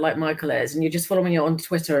there like Michael is, and you're just following it on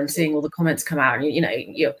Twitter and seeing all the comments come out. And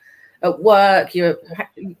you're at work, you're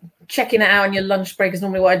checking it out on your lunch break is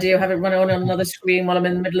normally what I do. Have it run on another screen while I'm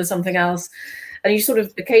in the middle of something else, and you sort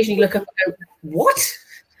of occasionally look up and go,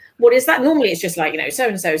 "What is that?" Normally, it's just like so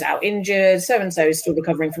and so's out injured, so and so's still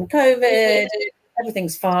recovering from COVID,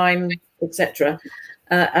 everything's fine, etc.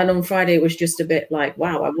 And on Friday, it was just a bit like,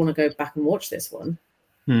 "Wow, I want to go back and watch this one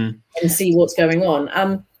and see what's going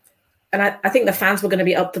on." And I think the fans were going to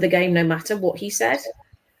be up for the game no matter what he said.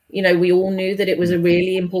 We all knew that it was a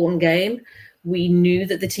really important game. We knew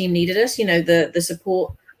that the team needed us. The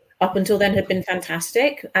support up until then had been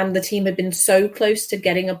fantastic. And the team had been so close to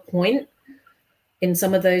getting a point in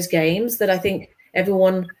some of those games that I think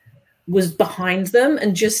everyone was behind them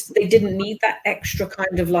and just they didn't need that extra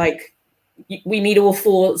kind of like, we need all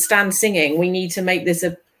four stand singing. We need to make this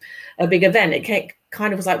a big event. It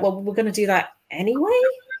kind of was like, well, we're going to do that anyway.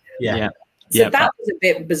 Yeah. So that was a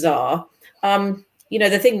bit bizarre.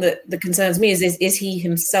 The thing that concerns me is he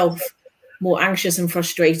himself more anxious and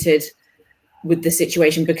frustrated with the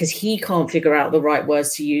situation because he can't figure out the right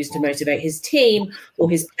words to use to motivate his team or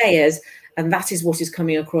his players. And that is what is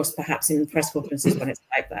coming across perhaps in press conferences when it's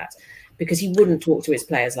like that, because he wouldn't talk to his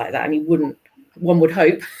players like that. And he wouldn't, one would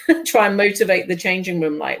hope, try and motivate the changing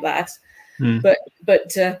room like that.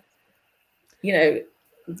 But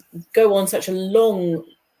go on such a long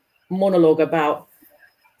monologue about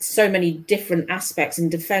so many different aspects and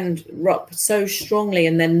defend Rupp so strongly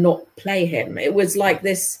and then not play him. It was like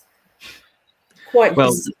this quite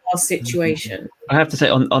bizarre situation. I have to say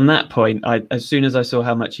on that point, as soon as I saw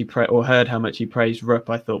how much he heard how much he praised Rupp,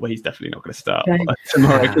 I thought, well, he's definitely not going to start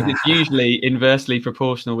tomorrow because it's usually inversely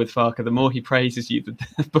proportional with Farke. The more he praises you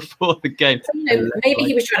before the game. Maybe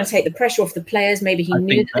he was trying to take the pressure off the players. Maybe he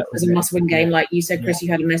knew that it was a must-win game. Like you said, Chris, you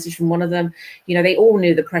had a message from one of them. They all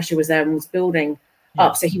knew the pressure was there and was building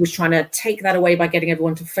up. So he was trying to take that away by getting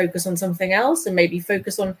everyone to focus on something else and maybe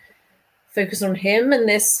focus on him and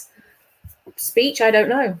this speech. I don't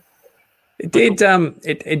know. It did.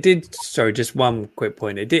 It did. Sorry, just one quick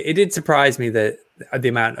point. It did surprise me that the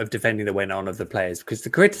amount of defending that went on of the players, because the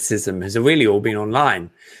criticism has really all been online.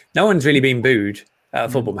 No one's really been booed at a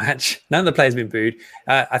football match. None of the players have been booed.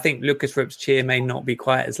 I think Lucas Rupp's cheer may not be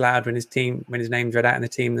quite as loud when his name's read out in the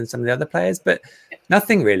team than some of the other players, but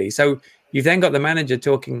nothing really. So you've then got the manager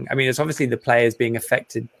talking. I mean, it's obviously the players being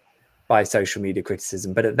affected by social media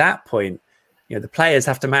criticism, but at that point, you know, the players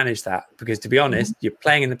have to manage that, because to be honest, you're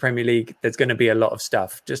playing in the Premier League. There's going to be a lot of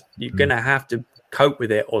stuff. Just you're going to have to cope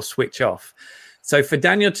with it or switch off. So for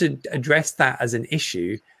Daniel to address that as an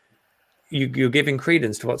issue, you're giving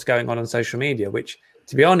credence to what's going on social media, which,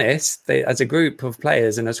 to be honest, they, as a group of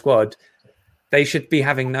players in a squad, they should be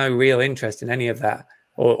having no real interest in any of that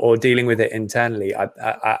or dealing with it internally.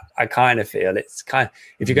 I kind of feel it's kind of,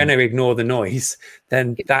 if you're going to ignore the noise,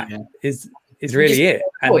 then that is really it.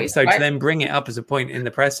 And so to then bring it up as a point in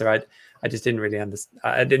the presser, I just didn't really understand.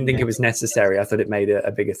 I didn't think it was necessary. I thought it made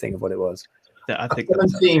a bigger thing of what it was. I think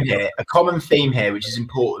a common theme here, which is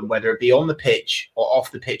important, whether it be on the pitch or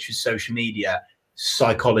off the pitch with social media,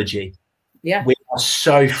 psychology. Yeah. We are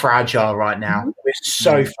so fragile right now. We're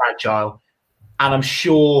so fragile. And I'm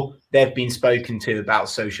sure they've been spoken to about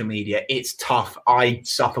social media. It's tough. I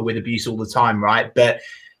suffer with abuse all the time, right? But,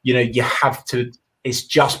 you know, you have to, it's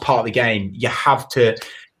just part of the game. You have to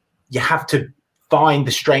find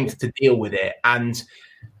the strength to deal with it. And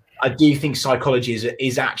I do think psychology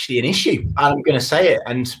is actually an issue. I'm going to say it,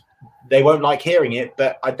 and they won't like hearing it,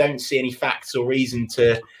 but I don't see any facts or reason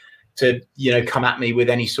to come at me with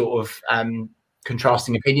any sort of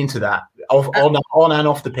contrasting opinion to that. On and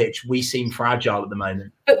off the pitch, we seem fragile at the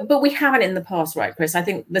moment. But we haven't in the past, right, Chris? I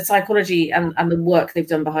think the psychology and the work they've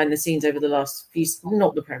done behind the scenes over the last few,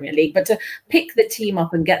 not the Premier League, but to pick the team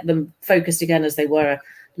up and get them focused again as they were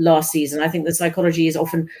last season. I think the psychology is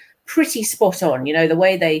often pretty spot on. You know, the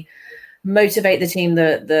way they motivate the team,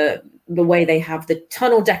 the way they have the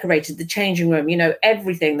tunnel decorated, the changing room, you know,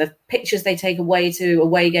 everything, the pictures they take away to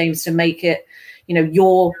away games to make it, you know,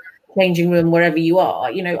 your changing room wherever you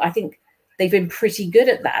are. You know, I think they've been pretty good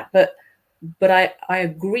at that. But I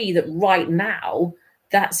agree that right now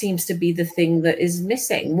that seems to be the thing that is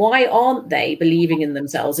missing. Why aren't they believing in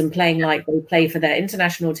themselves and playing like they play for their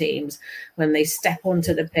international teams when they step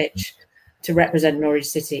onto the pitch to represent Norwich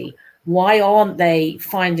City? Why aren't they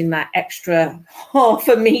finding that extra half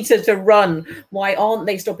a metre to run? Why aren't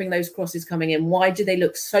they stopping those crosses coming in? Why do they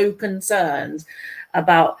look so concerned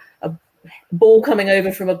about a ball coming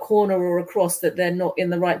over from a corner or a cross that they're not in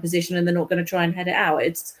the right position and they're not going to try and head it out?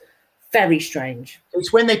 It's very strange.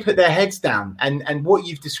 It's when they put their heads down. And what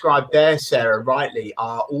you've described there, Sarah, rightly,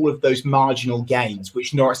 are all of those marginal gains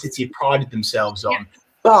which Norwich City have prided themselves on. Yeah.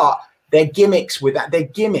 But they're gimmicks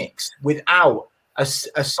without a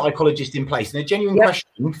psychologist in place. And a genuine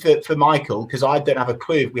question for Michael, because I don't have a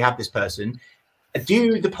clue if we have this person.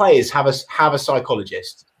 Do the players have a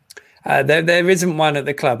psychologist? There isn't one at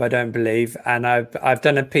the club, I don't believe. And I've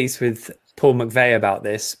done a piece with Paul McVeigh about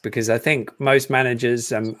this, because I think most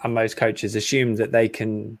managers and most coaches assume that they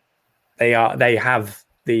have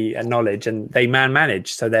the knowledge and they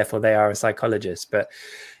manage, so therefore they are a psychologist. But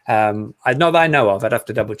not that I know of, I'd have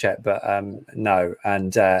to double check, but no.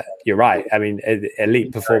 And you're right. I mean,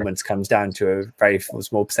 elite performance comes down to a very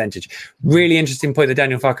small percentage. Really interesting point that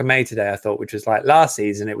Daniel Farke made today, I thought, which was like last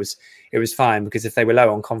season, it was fine, because if they were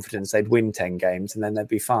low on confidence, they'd win 10 games and then they'd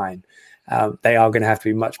be fine. They are going to have to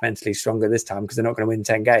be much mentally stronger this time, because they're not going to win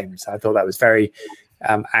 10 games. I thought that was very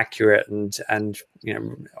accurate and you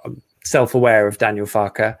know, self-aware of Daniel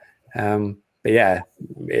Farke. But yeah,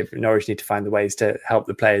 if Norwich need to find the ways to help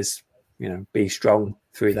the players, you know, be strong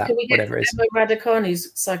through that, whatever it is. Emma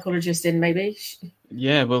Raducanu's psychologist in, maybe.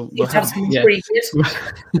 Yeah, we'll have some we'll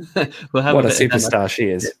have what a superstar she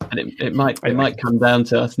is. And it might come down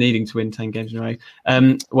to us needing to win 10 games in a row.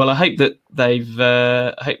 Well, I hope that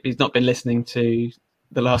I hope he's not been listening to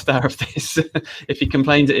the last hour of this. If he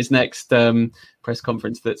complains at his next press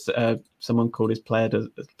conference that someone called his players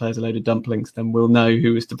a load of dumplings, then we'll know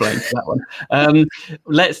who was to blame for that one.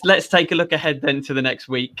 Let's take a look ahead then to the next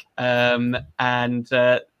week.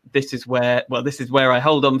 This is where I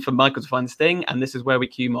hold on for Michael to find the sting, and this is where we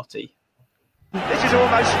cue Motti. This is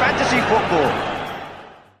almost fantasy football.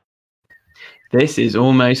 This is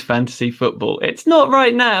almost fantasy football. It's not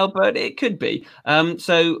right now, but it could be.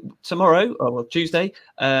 So tomorrow, Tuesday,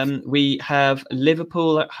 we have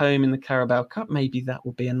Liverpool at home in the Carabao Cup. Maybe that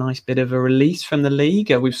will be a nice bit of a release from the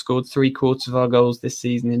league. We've scored 3/4 of our goals this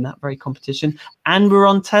season in that very competition. And we're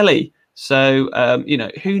on telly So,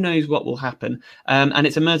 who knows what will happen. And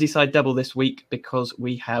it's a Merseyside double this week because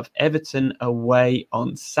we have Everton away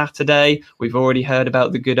on Saturday. We've already heard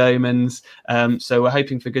about the good omens. So we're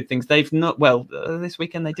hoping for good things. They've not, this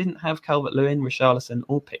weekend they didn't have Calvert-Lewin, Richarlison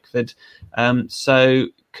or Pickford. So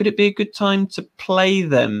could it be a good time to play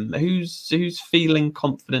them? Who's feeling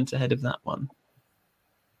confident ahead of that one?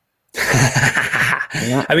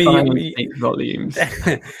 I mean, volumes.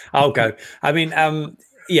 I'll go. I mean,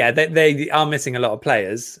 they are missing a lot of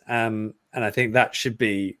players, and I think that should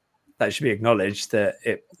be acknowledged. That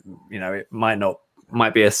it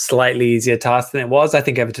might be a slightly easier task than it was. I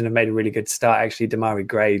think Everton have made a really good start. Actually, Damari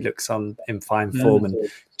Gray looks in fine form and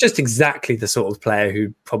just exactly the sort of player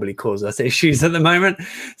who probably cause us issues at the moment.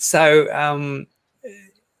 So,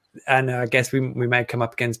 and I guess we may come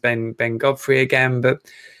up against Ben Godfrey again, but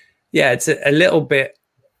yeah, it's a little bit.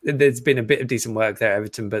 There's been a bit of decent work there,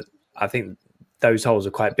 Everton, but I think those holes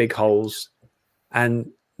are quite big holes, and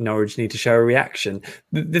Norwich need to show a reaction.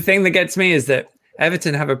 The thing that gets me is that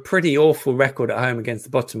Everton have a pretty awful record at home against the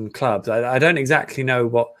bottom clubs. I don't exactly know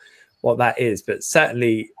what that is, but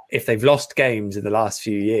certainly if they've lost games in the last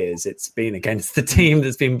few years, it's been against the team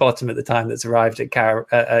that's been bottom at the time that's arrived at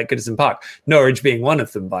Goodison Park. Norwich being one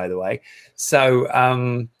of them, by the way. So,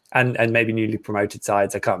 and maybe newly promoted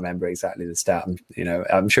sides. I can't remember exactly the stat.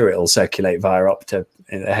 I'm sure it'll circulate via Opta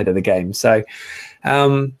ahead of the game. So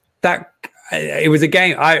that it was a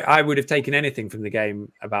game I would have taken anything from the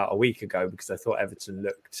game about a week ago because I thought Everton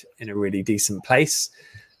looked in a really decent place.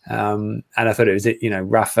 And I thought it was,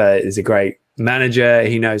 Rafa is a great manager.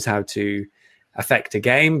 He knows how to affect a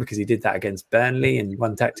game because he did that against Burnley in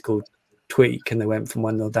one tactical tweak and they went from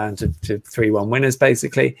 1-0 down to 3-1 winners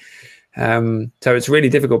basically. So it's a really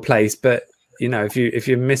difficult place, but if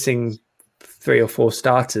you're missing 3 or 4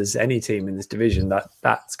 starters, any team in this division,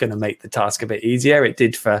 that's going to make the task a bit easier. It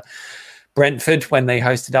did for Brentford when they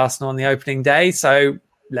hosted Arsenal on the opening day. So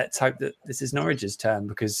let's hope that this is Norwich's turn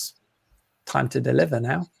because time to deliver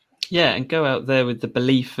now. Yeah, and go out there with the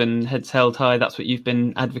belief and heads held high. That's what you've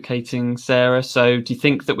been advocating, Sarah. So do you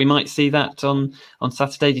think that we might see that on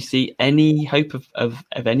Saturday? Do you see any hope of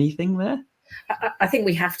anything there? I think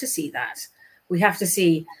we have to see that. We have to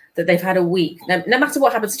see that they've had a week. No matter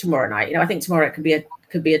what happens tomorrow night, I think tomorrow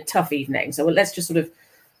could be a tough evening. So let's just sort of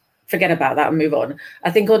forget about that and move on.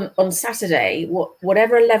 I think on Saturday,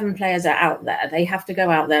 whatever 11 players are out there, they have to go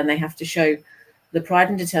out there and they have to show the pride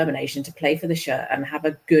and determination to play for the shirt and have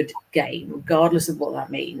a good game, regardless of what that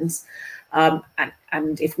means. And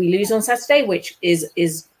if we lose on Saturday, which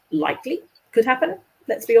is likely, could happen,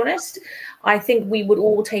 let's be honest, I think we would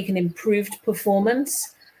all take an improved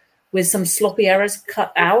performance with some sloppy errors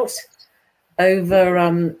cut out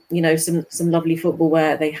over, some lovely football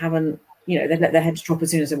where they haven't, they let their heads drop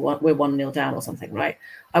as soon as we're 1-0 down or something, right?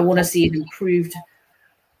 I want to see an improved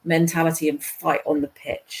mentality and fight on the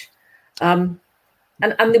pitch.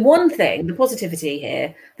 And the one thing, the positivity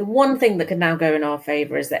here, the one thing that can now go in our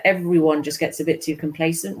favour is that everyone just gets a bit too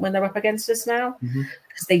complacent when they're up against us now,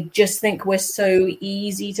 because they just think we're so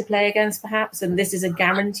easy to play against, perhaps, and this is a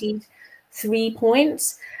guaranteed 3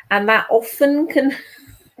 points, and that often can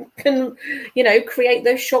create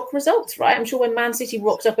those shock results, right? I'm sure when Man City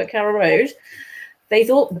rocked up at Carrow Road, they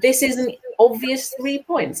thought this is an obvious 3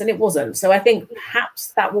 points, and it wasn't. So I think perhaps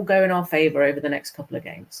that will go in our favour over the next couple of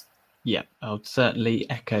games. Yeah, I'll certainly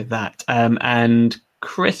echo that. And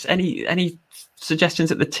Chris, any suggestions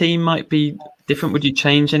that the team might be different? Would you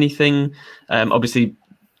change anything? Obviously,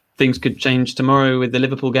 things could change tomorrow with the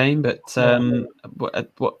Liverpool game, but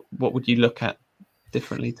what would you look at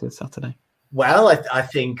differently to Saturday? Well, I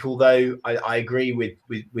think, although I agree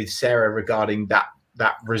with Sarah regarding that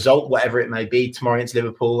result, whatever it may be, tomorrow against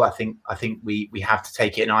Liverpool, I think we have to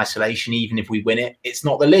take it in isolation, even if we win it. It's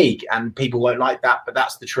not the league, and people won't like that, but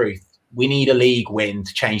that's the truth. We need a league win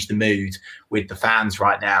to change the mood with the fans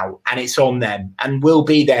right now, and it's on them. And we'll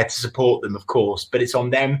be there to support them, of course, but it's on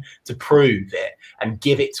them to prove it and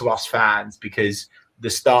give it to us fans because the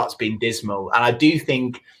start's been dismal. And I do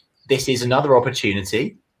think this is another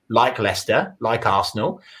opportunity, like Leicester, like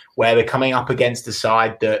Arsenal, where we're coming up against a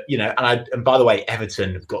side that, and by the way,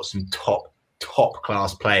 Everton have got some top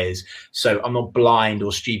class players. So I'm not blind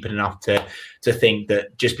or stupid enough to think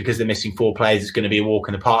that just because they're missing 4 players, it's going to be a walk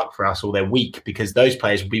in the park for us, or they're weak, because those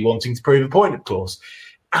players will be wanting to prove a point, of course.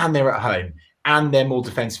 And they're at home, and they're more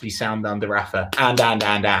defensively sound under Rafa, and.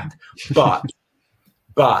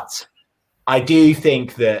 But I do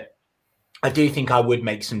think I would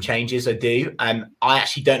make some changes. I do. I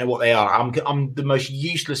actually don't know what they are. I'm the most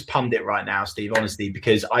useless pundit right now, Steve, honestly,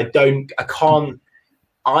 because I can't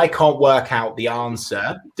I can't work out the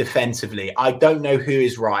answer defensively. I don't know who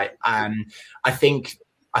is right. I think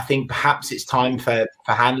perhaps it's time for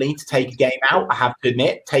Hanley to take a game out. I have to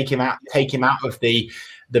admit, take him out of the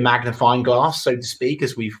magnifying glass, so to speak,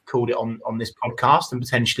 as we've called it on this podcast, and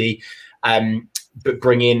potentially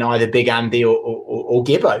bring in either Big Andy or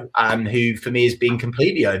Gibbo, who for me has been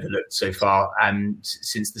completely overlooked so far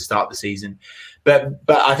since the start of the season. But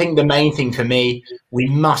I think the main thing for me, we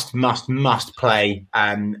must play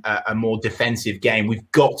a more defensive game.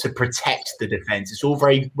 We've got to protect the defense. It's all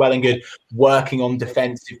very well and good working on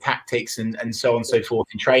defensive tactics and so on and so forth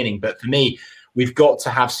in training. But for me, we've got to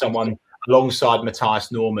have someone alongside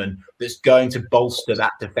Matthias Norman that's going to bolster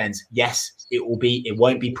that defense. Yes, it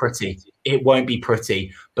won't be pretty. It won't be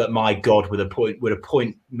pretty, but my God, would a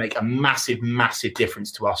point make a massive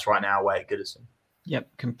difference to us right now away at Goodison?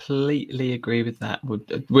 Yep, completely agree with that.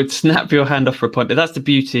 Would snap your hand off for a point, but that's the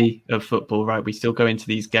beauty of football, right? We still go into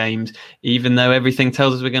these games, even though everything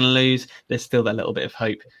tells us we're going to lose. There's still that little bit of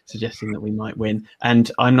hope suggesting that we might win.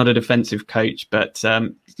 And I'm not a defensive coach, but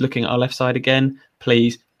looking at our left side again,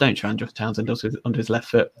 please don't try and Josh Townsend onto his left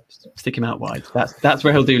foot. Stick him out wide. That's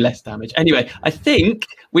where he'll do less damage. Anyway, I think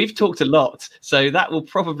we've talked a lot, so that will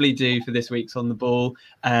probably do for this week's On the Ball,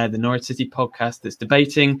 the Norwich City podcast that's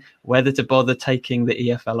debating whether to bother taking the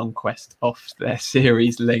EFL On Quest off their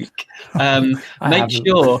series link. Make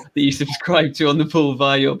sure that you subscribe to On the Ball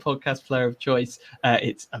via your podcast player of choice.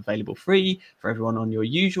 It's available free for everyone on your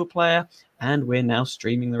usual player. And we're now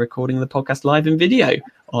streaming the recording of the podcast live in video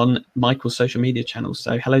on Michael's social media channels.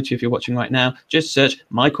 So hello to you if you're watching right now. Just search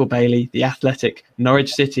Michael Bailey, The Athletic,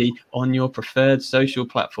 Norwich City on your preferred social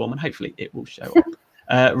platform, and hopefully it will show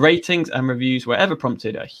up. Ratings and reviews, wherever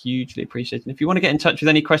prompted, are hugely appreciated. And if you want to get in touch with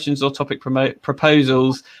any questions or topic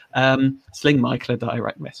proposals, sling Michael a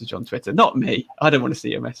direct message on Twitter. Not me. I don't want to see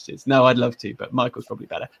your messages. No, I'd love to, but Michael's probably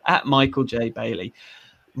better. At Michael J. Bailey.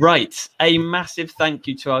 Right, a massive thank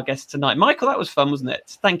you to our guest tonight. Michael, that was fun, wasn't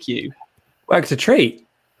it? Thank you. Worked a treat.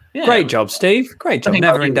 Yeah. Great job, Steve. Great job.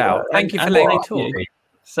 Never in doubt. Thank you for letting me talk.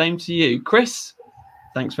 Same to you. Chris,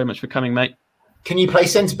 thanks very much for coming, mate. Can you play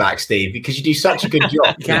centre-back, Steve? Because you do such a good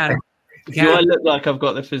job. Can. Do I look like I've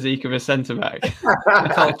got the physique of a centre-back?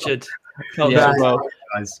 Cultured. Yeah, well.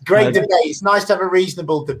 Great debate. It's nice to have a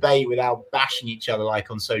reasonable debate without bashing each other like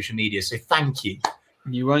on social media. So thank you.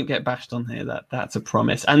 You won't get bashed on here. That's a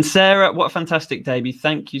promise. And Sarah, what a fantastic debut.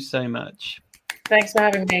 Thank you so much. Thanks for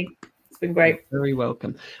having me. It's been great. You're very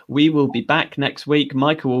welcome. We will be back next week.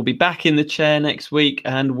 Michael will be back in the chair next week,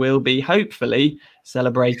 and we'll be hopefully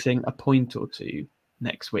celebrating a point or two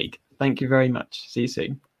next week. Thank you very much. See you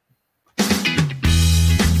soon.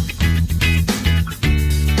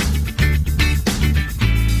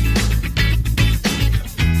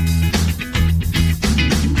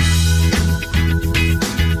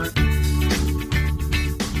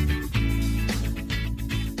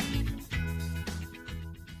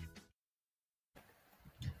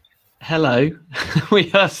 Hello,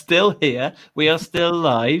 we are still here. We are still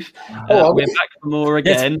live. We're back for more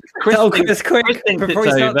again. Chris, quick before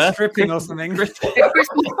he starts stripping or something. Chris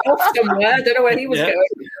was off somewhere. I don't know where he was going.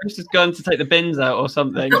 Chris is going to take the bins out or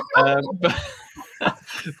something.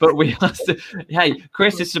 But we are still. Hey,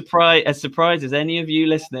 Chris is as surprised as any of you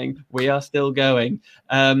listening. We are still going.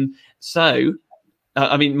 I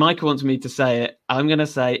mean, Michael wants me to say it. I'm going to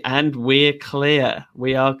say, and we're clear.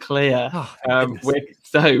 We are clear. Oh,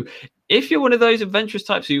 so if you're one of those adventurous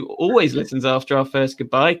types who always listens after our first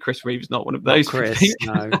goodbye, Chris Reeves not one of those. Chris,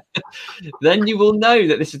 no. Then you will know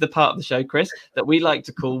that this is the part of the show, Chris, that we like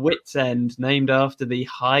to call Wits End, named after the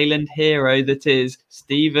Highland hero that is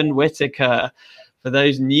Stephen Whittaker. For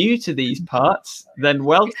those new to these parts, then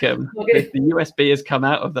welcome. If the USB has come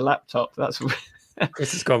out of the laptop, that's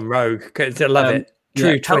Chris has gone rogue. I love it.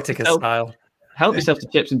 True Whittaker style. Help yourself to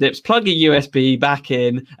chips and dips. Plug your USB back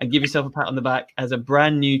in and give yourself a pat on the back as a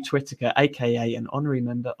brand new Whittaker, aka an honorary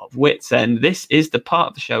member of Wits End. This is the part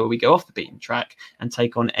of the show where we go off the beaten track and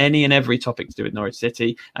take on any and every topic to do with Norwich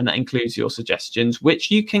City, and that includes your suggestions, which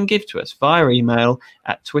you can give to us via email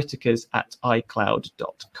at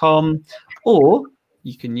twitterkers@icloud.com, or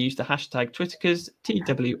you can use the hashtag Twitterkers,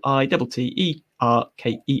 TWITTERKERS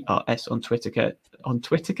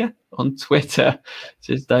on Twitter.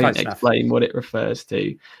 Just don't explain what it refers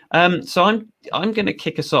to. So I'm going to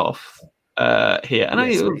kick us off here, and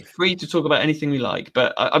I'm free to talk about anything we like.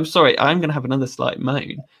 But I'm sorry, I'm going to have another slight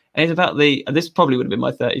moan. And it's about this probably would have been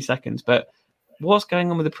my 30 seconds, but what's going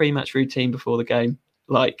on with the pre-match routine before the game?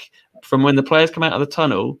 Like from when the players come out of the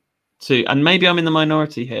tunnel to, and maybe I'm in the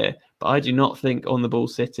minority here, but I do not think On the Ball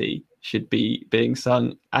City should be being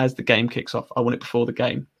sung as the game kicks off. I want it before the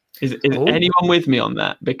game. Is anyone with me on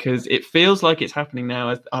that? Because it feels like it's happening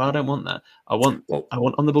now. I don't want that. I want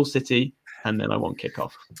On the Ball City, and then I want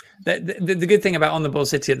kickoff. The good thing about On the Ball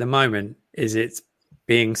City at the moment is it's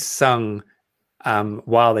being sung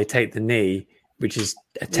while they take the knee, which is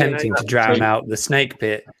attempting to drown out the Snake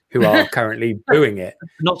Pit, who are currently booing it.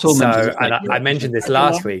 Not all members of Snake Pit. I mentioned this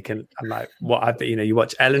last week, and I'm like, you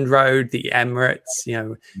watch Elland Road, the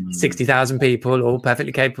Emirates, 60,000 people, all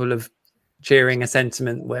perfectly capable of cheering a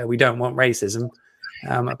sentiment where we don't want racism.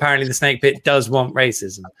 Apparently the Snake Pit does want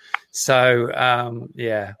racism. So,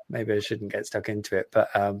 maybe I shouldn't get stuck into it. But,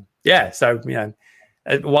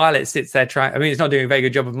 while it sits there it's not doing a very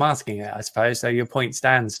good job of masking it, I suppose. So your point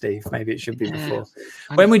stands, Steve. Maybe it should be before.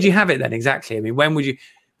 When would you have it then exactly? I mean, when would you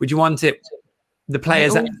want it? The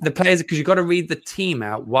players, because you've got to read the team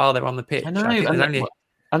out while they're on the pitch. I know.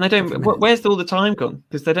 And they don't. Where's all the time gone?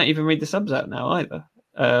 Because they don't even read the subs out now either.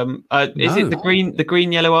 Is it the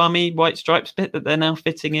green yellow army white stripes bit that they're now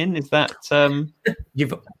fitting in? Is that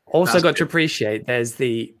you've also got to appreciate there's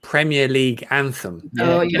the Premier League anthem,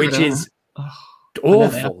 which is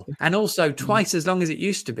awful, and also twice as long as it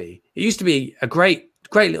used to be. It used to be a great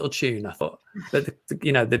little tune, I thought, but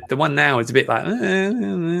the one now is a bit like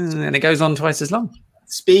and it goes on twice as long.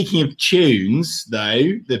 Speaking of tunes,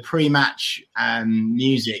 though, the pre-match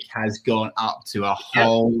music has gone up to a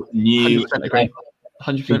whole new 100% agree.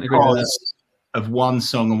 100% agree with that. Of one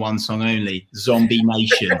song and one song only, Zombie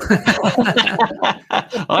Nation.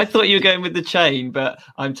 I thought you were going with the chain, but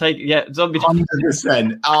I'm taking Zombie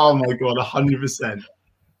 100%. Oh my god, 100%.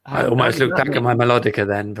 I almost looked back at my melodica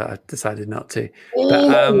then, but I decided not to.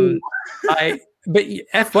 But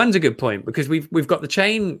F1's a good point, because we've got the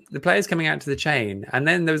chain, the players coming out to the chain, and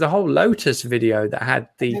then there was a whole Lotus video that had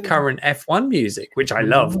the current F1 music, which I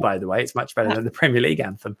love, by the way. It's much better than the Premier League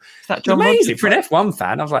anthem. That amazing for an F1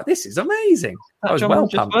 fan. I was like, this is amazing. I was well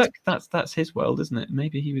pumped. That's his world, isn't it?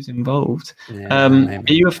 Maybe he was involved. Yeah,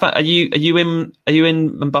 are you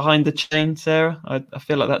in behind the chain, Sarah? I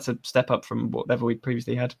feel like that's a step up from whatever we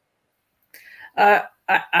previously had.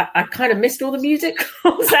 I kind of missed all the music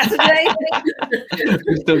on Saturday.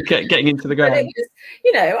 We're still getting into the ground.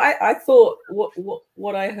 I thought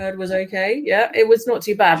what I heard was okay. Yeah, it was not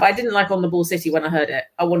too bad. But I didn't like On the Ball City when I heard it.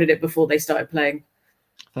 I wanted it before they started playing.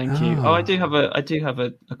 Thank you. I do have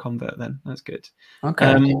a convert then. That's good.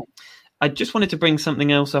 Okay. I just wanted to bring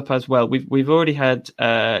something else up as well. We've already had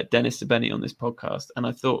Dennis Sabeni on this podcast, and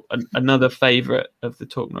I thought another favourite of the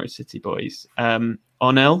Talk Norwich City boys,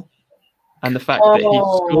 Onel. And the fact that he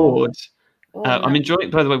scored, I'm enjoying.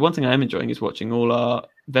 By the way, one thing I am enjoying is watching all our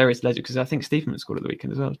various legends, because I think Stephen scored at the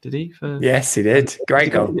weekend as well. Did he? Yes, he did.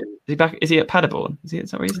 Great goal. Is he back? Is he at Paderborn? Is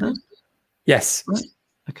that where he's now? Yes. Right.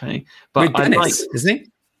 Okay, but with Dennis, isn't he?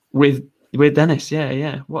 With Dennis,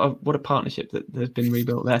 yeah. What a partnership that has been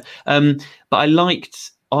rebuilt there. But I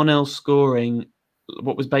liked Onel scoring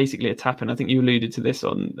what was basically a tap in. I think you alluded to this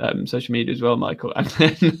on social media as well, Michael, and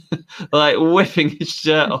then like whipping his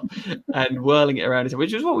shirt off and whirling it around his head,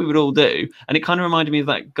 which is what we would all do. And it kind of reminded me of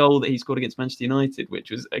that goal that he scored against Manchester United, which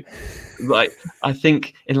was I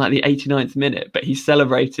think in like the 89th minute, but he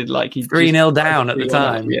celebrated like he 3-0 down at the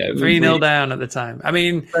time. Yeah, 3-0 down at the time. I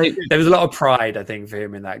mean, there was a lot of pride, I think, for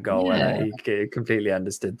him in that goal, and he completely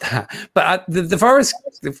understood that. But the Forest,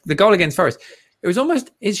 the goal against Forest, it was almost,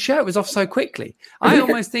 his shirt was off so quickly. I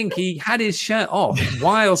almost think he had his shirt off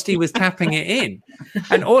whilst he was tapping it in.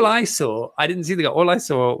 And all I saw, I didn't see the goal. All I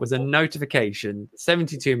saw was a notification,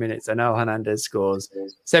 72 minutes, Onel Hernandez scores,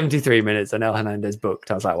 73 minutes, Onel Hernandez booked.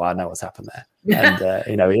 I was like, well, I know what's happened there.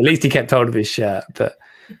 And, at least he kept hold of his shirt, but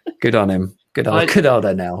good on him. Good old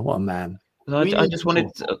Onel. What a man. I just wanted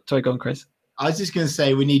to, sorry, go on, Chris. I was just going to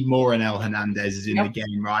say we need more Onel Hernandez in the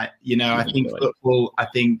game, right? I think football,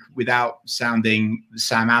 without sounding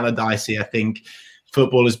Sam Allardyce, I think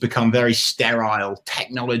football has become very sterile.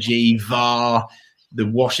 Technology, VAR, the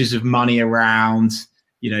washes of money around,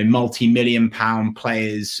 multi-million pound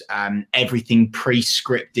players, everything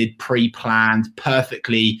pre-scripted, pre-planned,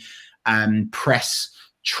 perfectly press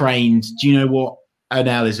trained. Do you know what?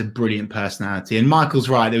 Onel is a brilliant personality. And Michael's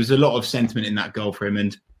right. There was a lot of sentiment in that goal for him.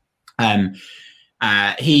 And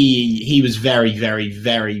he was very, very,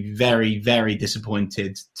 very, very, very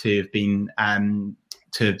disappointed to have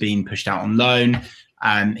been pushed out on loan.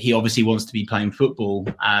 He obviously wants to be playing football,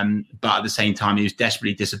 but at the same time, he was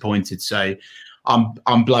desperately disappointed. So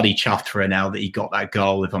I'm bloody chuffed for Onel that he got that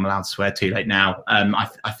goal. If I'm allowed to swear too late now,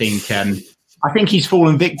 I think he's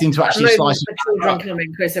fallen victim to actually a slice of bad luck.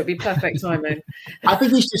 Coming, Chris, it'll be perfect timing. I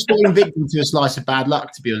think he's just fallen victim to a slice of bad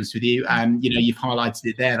luck, to be honest with you. You've highlighted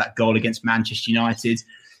it there, that goal against Manchester United.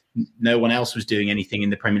 no one else was doing anything in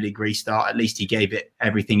the Premier League restart. At least he gave it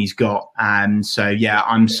everything he's got. And so, yeah,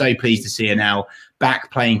 I'm so pleased to see Onel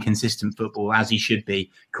back playing consistent football as he should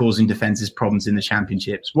be, causing defences problems in the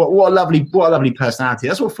championships. What a lovely personality.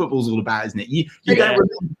 That's what football's all about, isn't it? You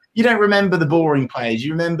don't remember the boring players.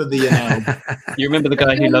 You remember the you remember the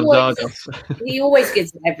guy who loves Argos. He always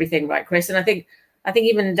gives everything right, Chris. And I think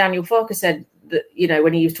even Daniel Farke said that,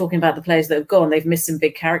 when he was talking about the players that have gone, they've missed some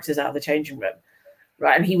big characters out of the changing room,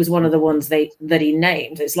 right? And he was one of the ones that he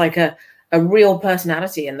named. It's like a real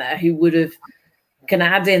personality in there who can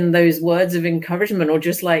add in those words of encouragement, or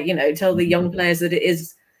just tell the young players that it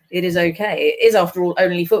is okay. It is, after all,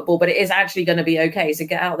 only football, but it is actually going to be okay. So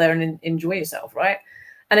get out there and enjoy yourself, right?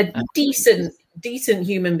 And a decent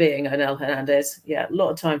human being, Onel Hernandez. Yeah, a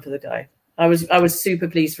lot of time for the guy. I was super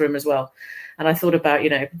pleased for him as well. And I thought about,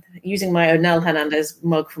 using my Onel Hernandez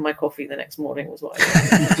mug for my coffee the next morning was what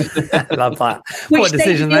I did. I love that. What a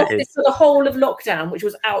decision that is. For the whole of lockdown, which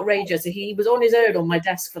was outrageous. He was on his own on my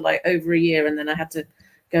desk for over a year, and then I had to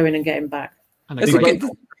go in and get him back.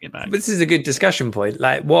 This is a good discussion point.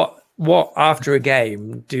 Like, what after a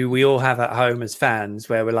game do we all have at home as fans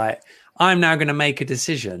where we're like, I'm now going to make a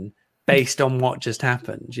decision based on what just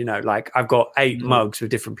happened? I've got 8 mugs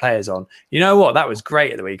with different players on. You know what? That was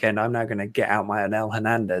great at the weekend. I'm now going to get out my Onel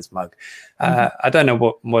Hernandez mug. I don't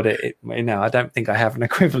know what it. I don't think I have an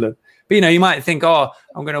equivalent. But you might think, I'm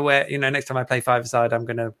going to wear. Next time I play 5-a-side, I'm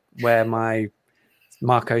going to wear my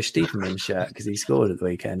Marco Stiepermann shirt because he scored at the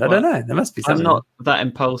weekend. I don't know. There must be something. I'm not that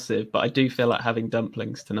impulsive, but I do feel like having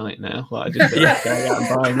dumplings tonight now. I just feel like going out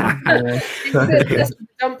and buying them.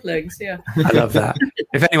 Dumplings, yeah. I love that.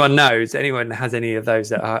 If anyone has any of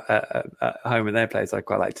those at home in their place, I'd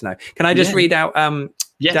quite like to know. Can I just read out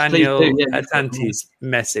Daniel Atanti's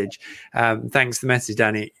message? Thanks for the message,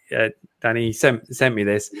 Danny. Danny sent me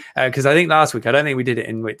this because I think last week, I don't think we did it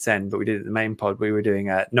in Wits End, but we did it in the main pod. We were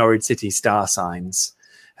doing Norwich City star signs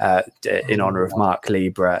in honour of Mark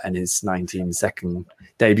Libra and his 19-second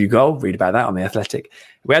debut goal. Read about that on The Athletic.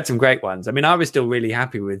 We had some great ones. I mean, I was still really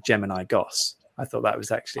happy with Gemini Goss. I thought that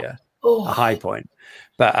was actually a high point.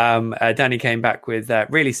 But Danny came back with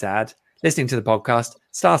really sad, listening to the podcast,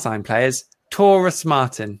 star sign players, Taurus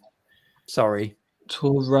Martin. Sorry.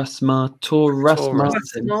 Taurus Martin.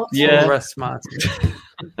 Yeah. Taurus Martin.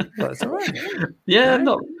 That's all right. Yeah,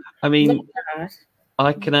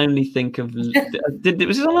 I can only think of. Was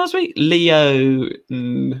it on last week? Leo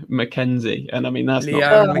Mackenzie, and I mean that's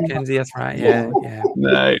Leo Mackenzie. That's right. Yeah.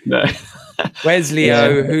 No. Where's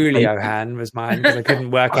Leo? Julio Han was mine because I couldn't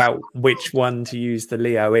work out which one to use the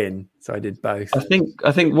Leo in, so I did both.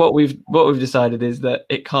 I think what we've decided is that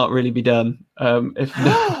it can't really be done. If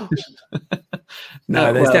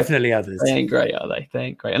no, there's definitely others. They ain't great, are they? They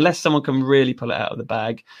ain't great unless someone can really pull it out of the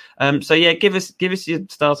bag. So yeah, give us your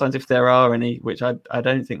star signs if there are any, which I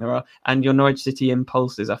don't think there are, and your Norwich City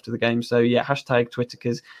impulses after the game. So yeah, hashtag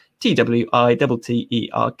Twitterkers,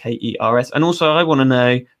 TWITTERKERS, and also I want to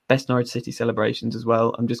know best Norwich City celebrations as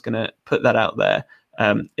well. I'm just going to put that out there.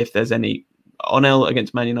 If there's any, Onel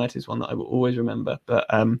against Man United is one that I will always remember. But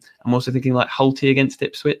I'm also thinking like Holty against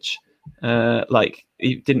Ipswich. Like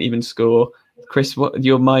he didn't even score. Chris, what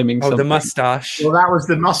you're miming? Something. The moustache. Well, that was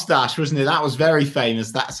the moustache, wasn't it? That was very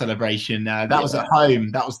famous. That celebration. That was at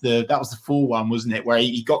home. That was the full one, wasn't it? Where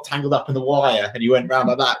he got tangled up in the wire and he went round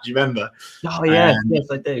like that. Do you remember? Oh yeah, yes,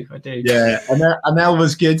 I do. Yeah, Onel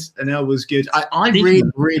was good. I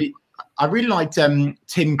really liked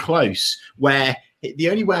Tim Close, where the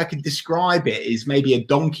only way I could describe it is maybe a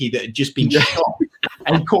donkey that had just been shot.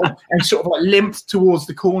 And sort of like limped towards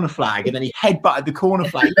the corner flag, and then he headbutted the corner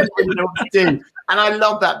flag. He didn't really know what to do, and I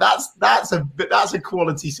love that. That's a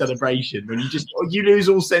quality celebration when you lose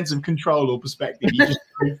all sense of control or perspective. You just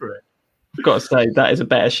go for it. I've got to say that is a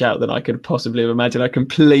better shout than I could possibly have imagined. I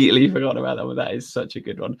completely forgot about that one. That is such a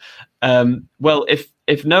good one. Well,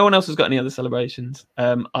 if no one else has got any other celebrations,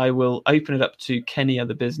 I will open it up to Kenny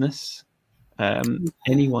Other Business.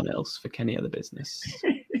 Anyone else for Kenny Other Business?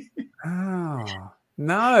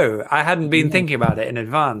 No, I hadn't been thinking about it in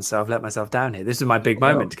advance, so I've let myself down here. This is my big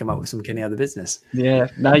moment to come up with some Kenny Other Business. Yeah,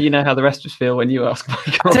 now you know how the rest of us feel when you ask.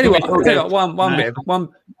 I'll tell you what,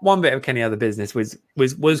 one bit of Kenny Other Business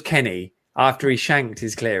was Kenny after he shanked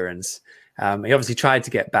his clearance. He obviously tried to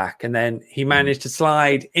get back, and then he managed to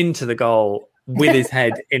slide into the goal with his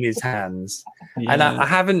head in his hands. Yeah. And I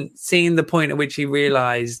haven't seen the point at which he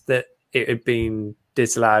realised that it had been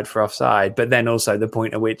disallowed for offside, but then also the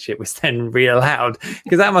point at which it was then re-allowed,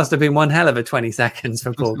 because that must have been one hell of a 20 seconds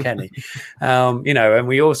for poor Kenny. And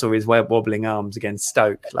we all saw his wobbling arms against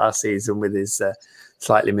Stoke last season with his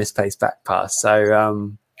slightly misplaced back pass.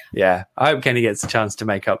 So yeah, I hope Kenny gets a chance to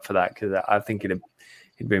make up for that, because I think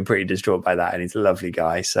he'd been pretty distraught by that, and he's a lovely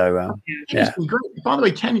guy. So It's been great. By the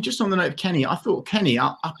way, Kenny, just on the note of Kenny, I thought Kenny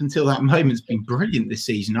up until that moment has been brilliant this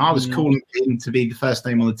season. I was calling him to be the first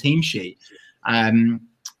name on the team sheet.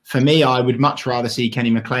 For me, I would much rather see Kenny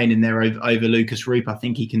McLean in there over Lucas Roop. I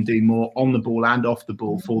think he can do more on the ball and off the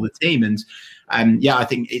ball for the team. And I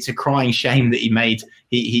think it's a crying shame that he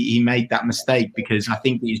made that mistake, because I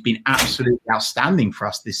think that he's been absolutely outstanding for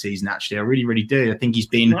us this season. Actually, I really, really do. I think he's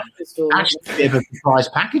been actually a bit of a surprise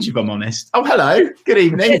package, if I'm honest. Oh, hello. Good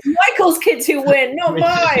evening. It's Michael's kids who win, not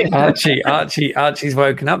mine. Archie's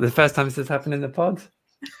woken up. The first time this has happened in the pod.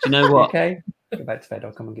 Do you know what? Okay. Go back to bed.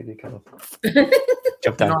 I'll come and give you a cuddle.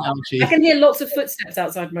 Job done. I can hear lots of footsteps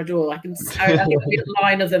outside my door. I can there'll be a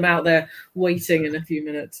line of them out there waiting in a few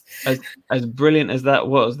minutes. As brilliant as that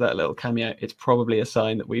was, that little cameo, it's probably a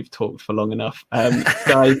sign that we've talked for long enough.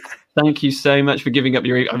 Guys, thank you so much for giving up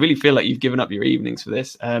I really feel like you've given up your evenings for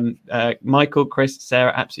this. Michael, Chris,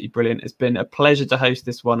 Sarah, absolutely brilliant. It's been a pleasure to host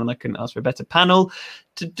this one, and I couldn't ask for a better panel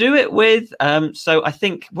to do it with. So I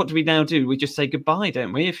think, what do we now do? We just say goodbye,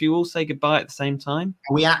 don't we? If you all say goodbye at the same time.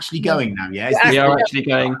 Are we actually going now? Yeah, we are actually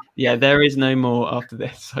going. Yeah, there is no more after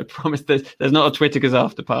this. I promise. There's not a Twitter's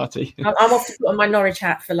after party. I'm off to put on my Norwich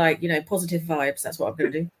hat for positive vibes. That's what I'm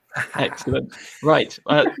going to do. Excellent. Right.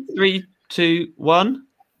 3, 2, 1.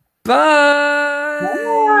 Bye.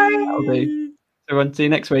 That'll do. Everyone, see you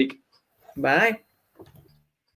next week. Bye.